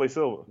than Vanderlei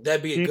Silva.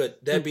 That'd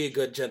be a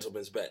good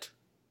gentleman's bet.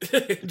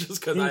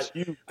 Just because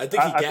I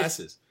think he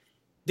gasses.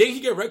 Didn't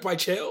he get wrecked by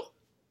Chael?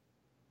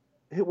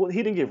 Well,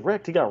 he didn't get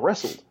wrecked. He got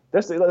wrestled.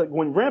 That's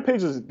when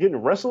Rampage is getting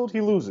wrestled,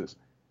 he loses.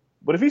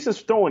 But if he's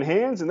just throwing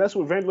hands and that's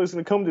what Vanderlei's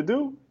going to come to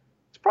do,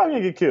 he's probably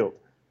going to get killed.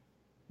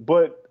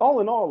 But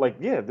all in all, like,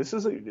 yeah,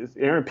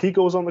 Aaron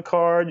Pico's on the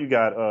card. You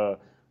got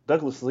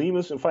Douglas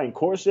Lemus fighting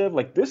Korschev.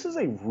 Like, this is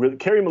a really –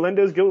 Kerry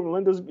Melendez, Gilbert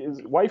Melendez,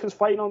 his wife is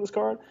fighting on this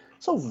card.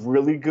 It's a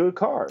really good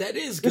card. That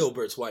is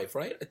Gilbert's wife,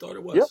 right? I thought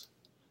it was.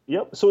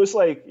 Yep. So it's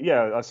like,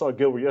 yeah, I saw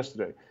Gilbert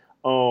yesterday.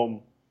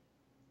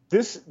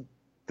 This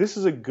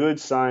is a good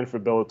sign for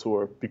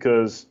Bellator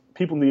because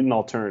people need an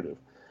alternative.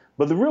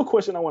 But the real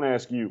question I want to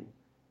ask you,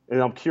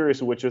 and I'm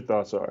curious what your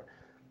thoughts are,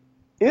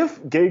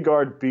 if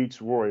Gegard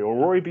beats Rory or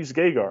Rory beats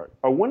Gegard,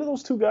 are one of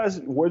those two guys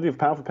worthy of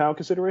pound-for-pound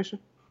consideration?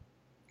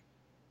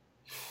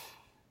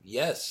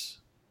 Yes.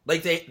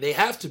 Like, they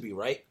have to be,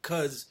 right?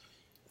 Because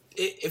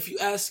if you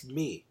ask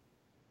me,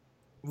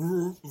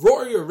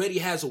 Rory already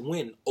has a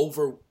win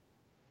over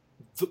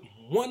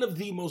one of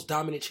the most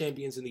dominant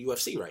champions in the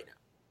UFC right now.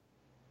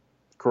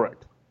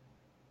 Correct.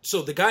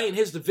 So the guy in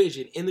his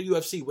division in the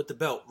UFC with the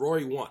belt,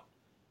 Rory won.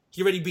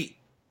 He already beat.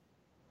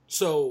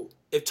 So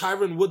if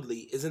Tyron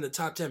Woodley is in the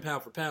top 10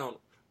 pound for pound,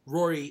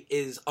 Rory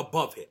is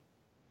above him.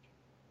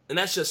 And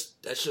that's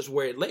just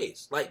where it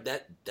lays. Like,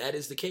 that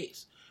is the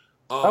case.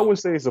 I would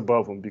say it's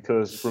above him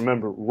because,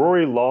 remember,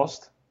 Rory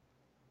lost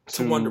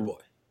to Wonderboy.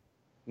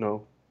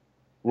 No.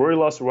 Rory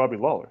lost to Robbie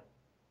Lawler.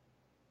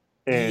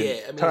 And yeah,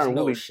 I mean, Tyron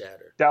Woodley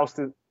doused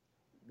it.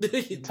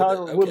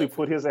 Tyron Woodley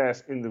put his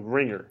ass in the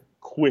ringer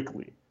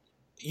quickly.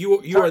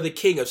 You are the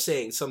king of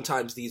saying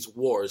sometimes these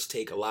wars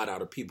take a lot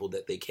out of people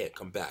that they can't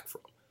come back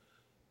from.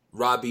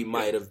 Robbie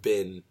might have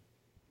been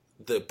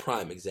the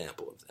prime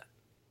example of that.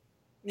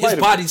 His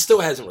body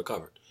still hasn't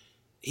recovered.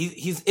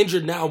 He's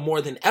injured now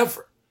more than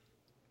ever.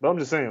 But I'm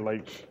just saying,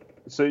 like,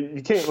 so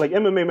you can't, like,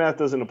 MMA math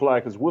doesn't apply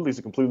because Woodley's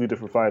a completely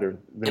different fighter.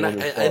 And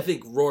I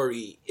think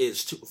Rory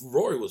is too.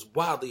 Rory was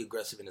wildly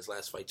aggressive in his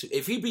last fight too.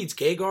 If he beats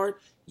Gegard,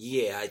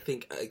 yeah, I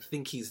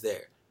think he's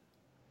there.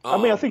 I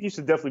mean, I think he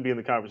should definitely be in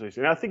the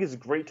conversation. And I think it's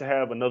great to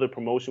have another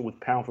promotion with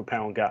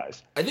pound-for-pound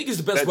guys. I think he's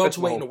the best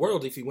welterweight in the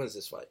world if he wins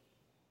this fight.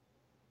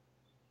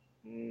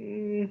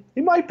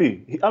 He might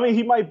be. I mean,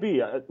 he might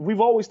be. We've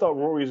always thought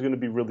Rory is going to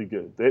be really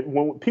good.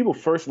 When people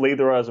first laid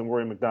their eyes on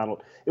Rory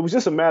McDonald, it was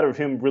just a matter of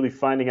him really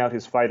finding out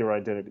his fighter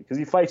identity because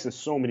he fights in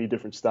so many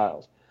different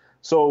styles.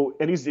 So,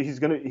 and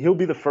he'll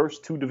be the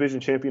first two-division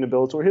champion in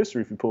Bellator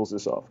history if he pulls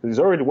this off because he's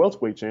already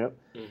welterweight champ.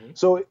 Mm-hmm.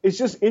 So it's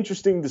just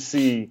interesting to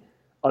see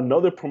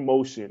another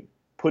promotion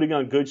putting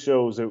on good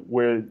shows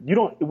where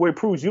it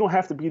proves you don't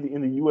have to be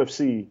in the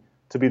UFC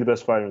to be the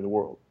best fighter in the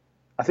world.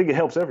 I think it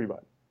helps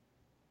everybody.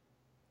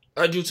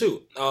 I do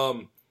too.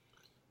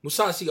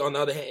 Mousasi, on the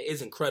other hand,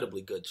 is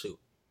incredibly good too.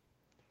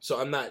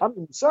 So I'm not. I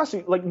mean,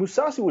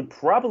 Mousasi would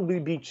probably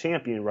be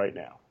champion right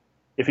now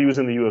if he was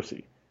in the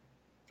UFC.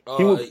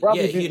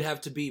 He'd have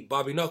to beat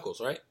Bobby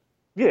Knuckles, right?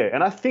 Yeah,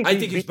 and I think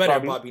he's better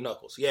than Bobby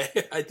Knuckles. Yeah,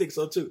 I think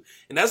so too.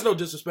 And that's no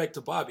disrespect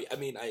to Bobby. I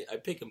mean, I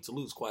pick him to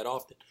lose quite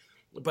often,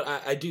 but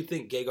I do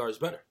think Gegard is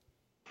better.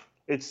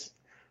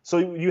 So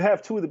you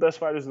have two of the best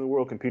fighters in the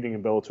world competing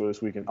in Bellator this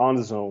weekend on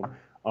the zone.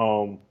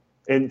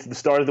 And the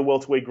start of the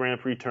welterweight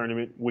Grand Prix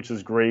tournament, which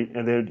is great,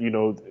 and then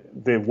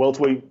the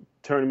welterweight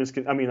tournaments.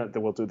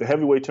 The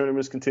heavyweight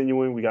tournaments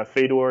continuing. We got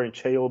Fedor and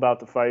Chael about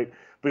to fight.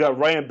 We got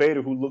Ryan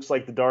Bader, who looks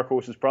like the dark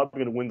horse, is probably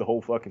going to win the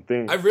whole fucking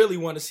thing. I really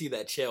want to see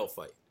that Chael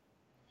fight.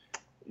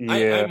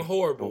 Yeah. I'm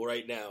horrible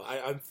right now.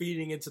 I'm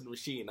feeding into the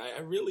machine.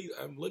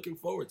 I'm looking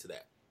forward to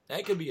that.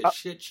 That could be a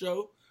shit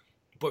show,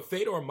 but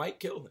Fedor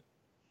might kill him.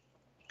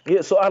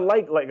 Yeah, so I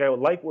like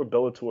where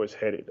Bellator is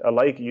headed. I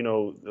like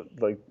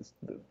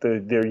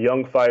their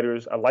young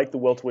fighters. I like the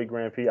welterweight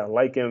Grand Prix. I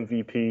like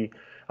MVP.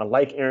 I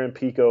like Aaron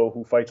Pico,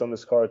 who fights on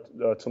this card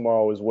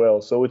tomorrow as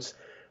well. So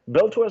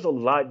Bellator has a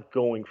lot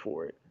going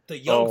for it. The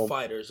young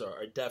fighters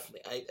are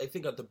definitely. I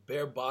think at the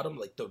bare bottom,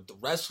 like the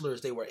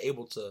wrestlers they were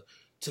able to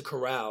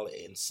corral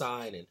and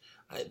sign,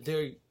 and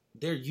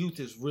their youth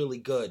is really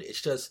good. It's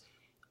just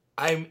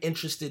I'm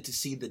interested to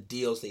see the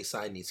deals they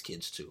sign these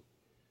kids to.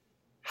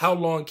 How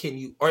long can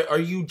you... Are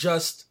you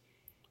just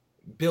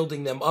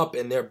building them up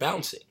and they're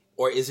bouncing?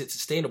 Or is it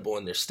sustainable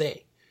and they're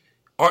staying?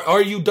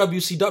 Are you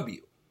WCW?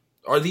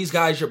 Are these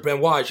guys your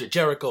Benoits, your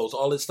Jerichos,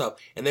 all this stuff,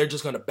 and they're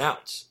just going to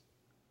bounce?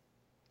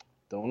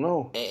 Don't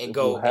know. And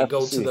go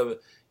to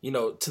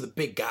the to the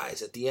big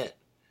guys at the end?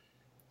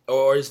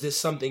 Or is this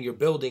something you're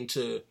building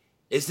to...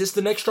 Is this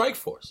the next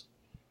Strikeforce?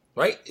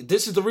 Right?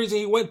 This is the reason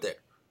he went there.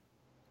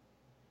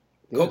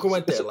 Coker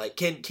went there. Like,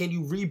 can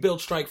you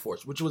rebuild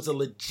Strikeforce, which was a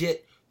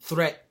legit...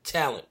 threat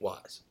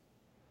talent-wise.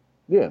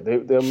 Yeah, they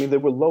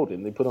were loaded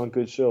and they put on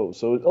good shows.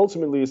 So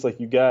ultimately, it's like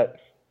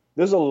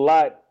there's a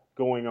lot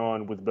going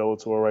on with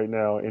Bellator right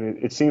now,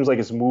 and it seems like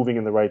it's moving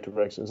in the right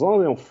direction. As long as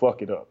they don't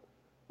fuck it up.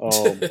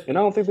 And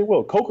I don't think they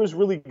will. Coker's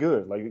really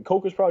good. Like,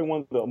 Coker's probably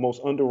one of the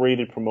most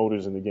underrated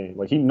promoters in the game.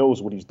 Like, he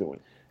knows what he's doing.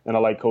 And I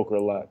like Coker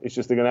a lot. It's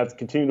just they're going to have to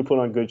continue to put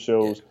on good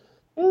shows.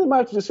 Yeah. And they might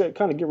have to just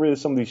kind of get rid of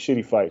some of these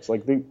shitty fights.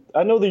 Like,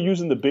 I know they're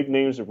using the big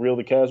names to reel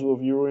the casual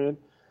viewer in.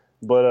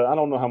 But I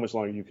don't know how much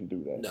longer you can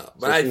do that. No,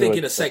 but I think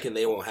in a second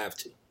they won't have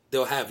to.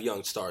 They'll have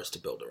young stars to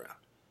build around.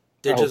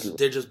 They're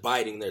just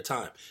biding their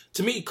time.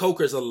 To me,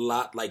 Coker's a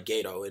lot like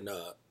Gato in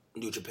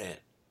New Japan.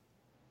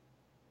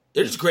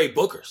 They're just great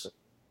bookers.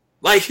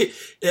 Like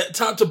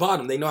top to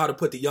bottom, they know how to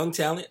put the young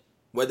talent.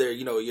 Whether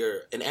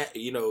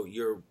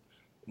you're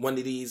one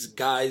of these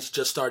guys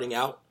just starting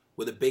out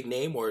with a big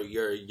name, or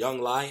you're a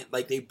young lion,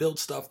 like they build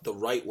stuff the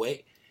right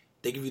way.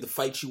 They give you the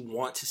fights you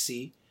want to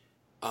see.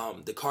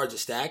 The cards are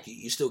stacked.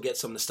 You still get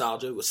some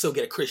nostalgia. We'll still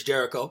get a Chris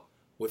Jericho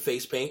with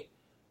face paint,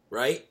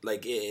 right?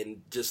 Like,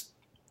 and just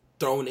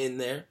thrown in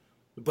there.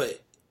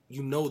 But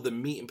the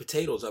meat and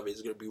potatoes of it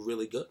is going to be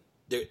really good.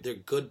 They're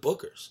good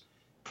bookers.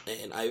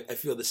 And I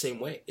feel the same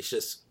way. It's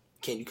just,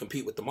 can you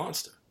compete with the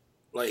monster?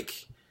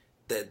 Like,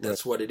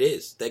 that's what it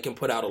is. They can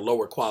put out a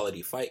lower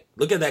quality fight.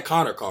 Look at that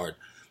Conor card.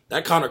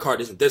 That Conor card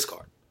isn't this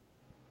card.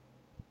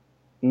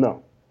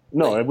 No,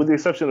 and with the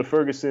exception of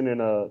Ferguson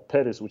and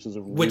Pettis, which is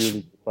a really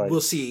good fight.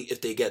 We'll see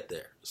if they get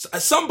there.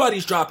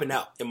 Somebody's dropping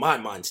out, in my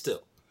mind,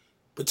 still.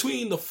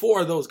 Between the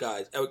four of those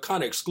guys,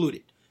 Conor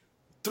excluded,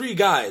 3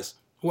 guys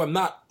who I'm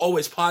not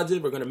always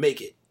positive are going to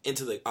make it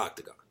into the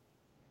octagon.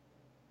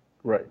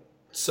 Right.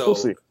 So we'll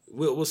see.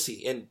 We'll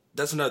see. And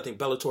that's another thing.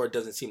 Bellator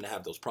doesn't seem to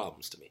have those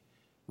problems to me,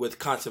 with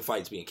constant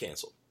fights being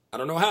canceled. I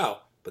don't know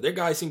how, but their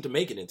guys seem to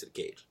make it into the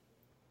cage.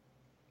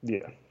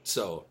 Yeah.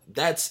 So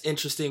that's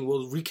interesting.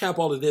 We'll recap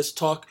all of this,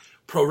 talk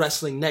pro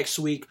wrestling next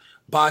week,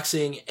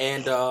 boxing,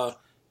 and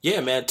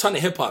ton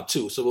of hip hop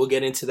too. So we'll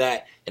get into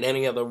that and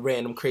any other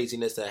random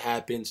craziness that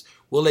happens.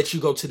 We'll let you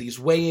go to these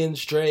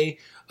weigh-ins, Dre.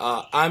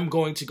 I'm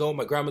going to go.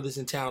 My grandmother's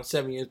in town,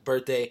 70th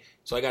birthday,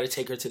 so I got to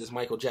take her to this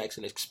Michael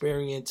Jackson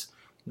experience.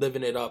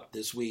 Living it up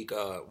this week.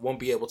 Won't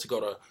be able to go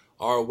to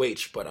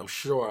ROH, but I'm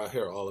sure I'll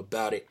hear all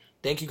about it.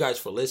 Thank you guys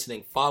for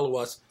listening. Follow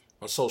us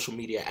on social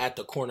media at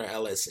The Corner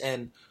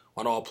LSN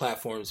on all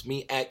platforms.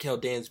 Me at Kel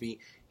Dansby.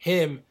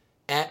 Him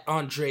at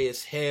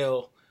Andreas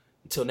Hale.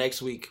 Until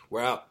next week,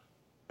 we're out.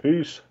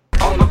 Peace.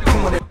 On the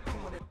corner.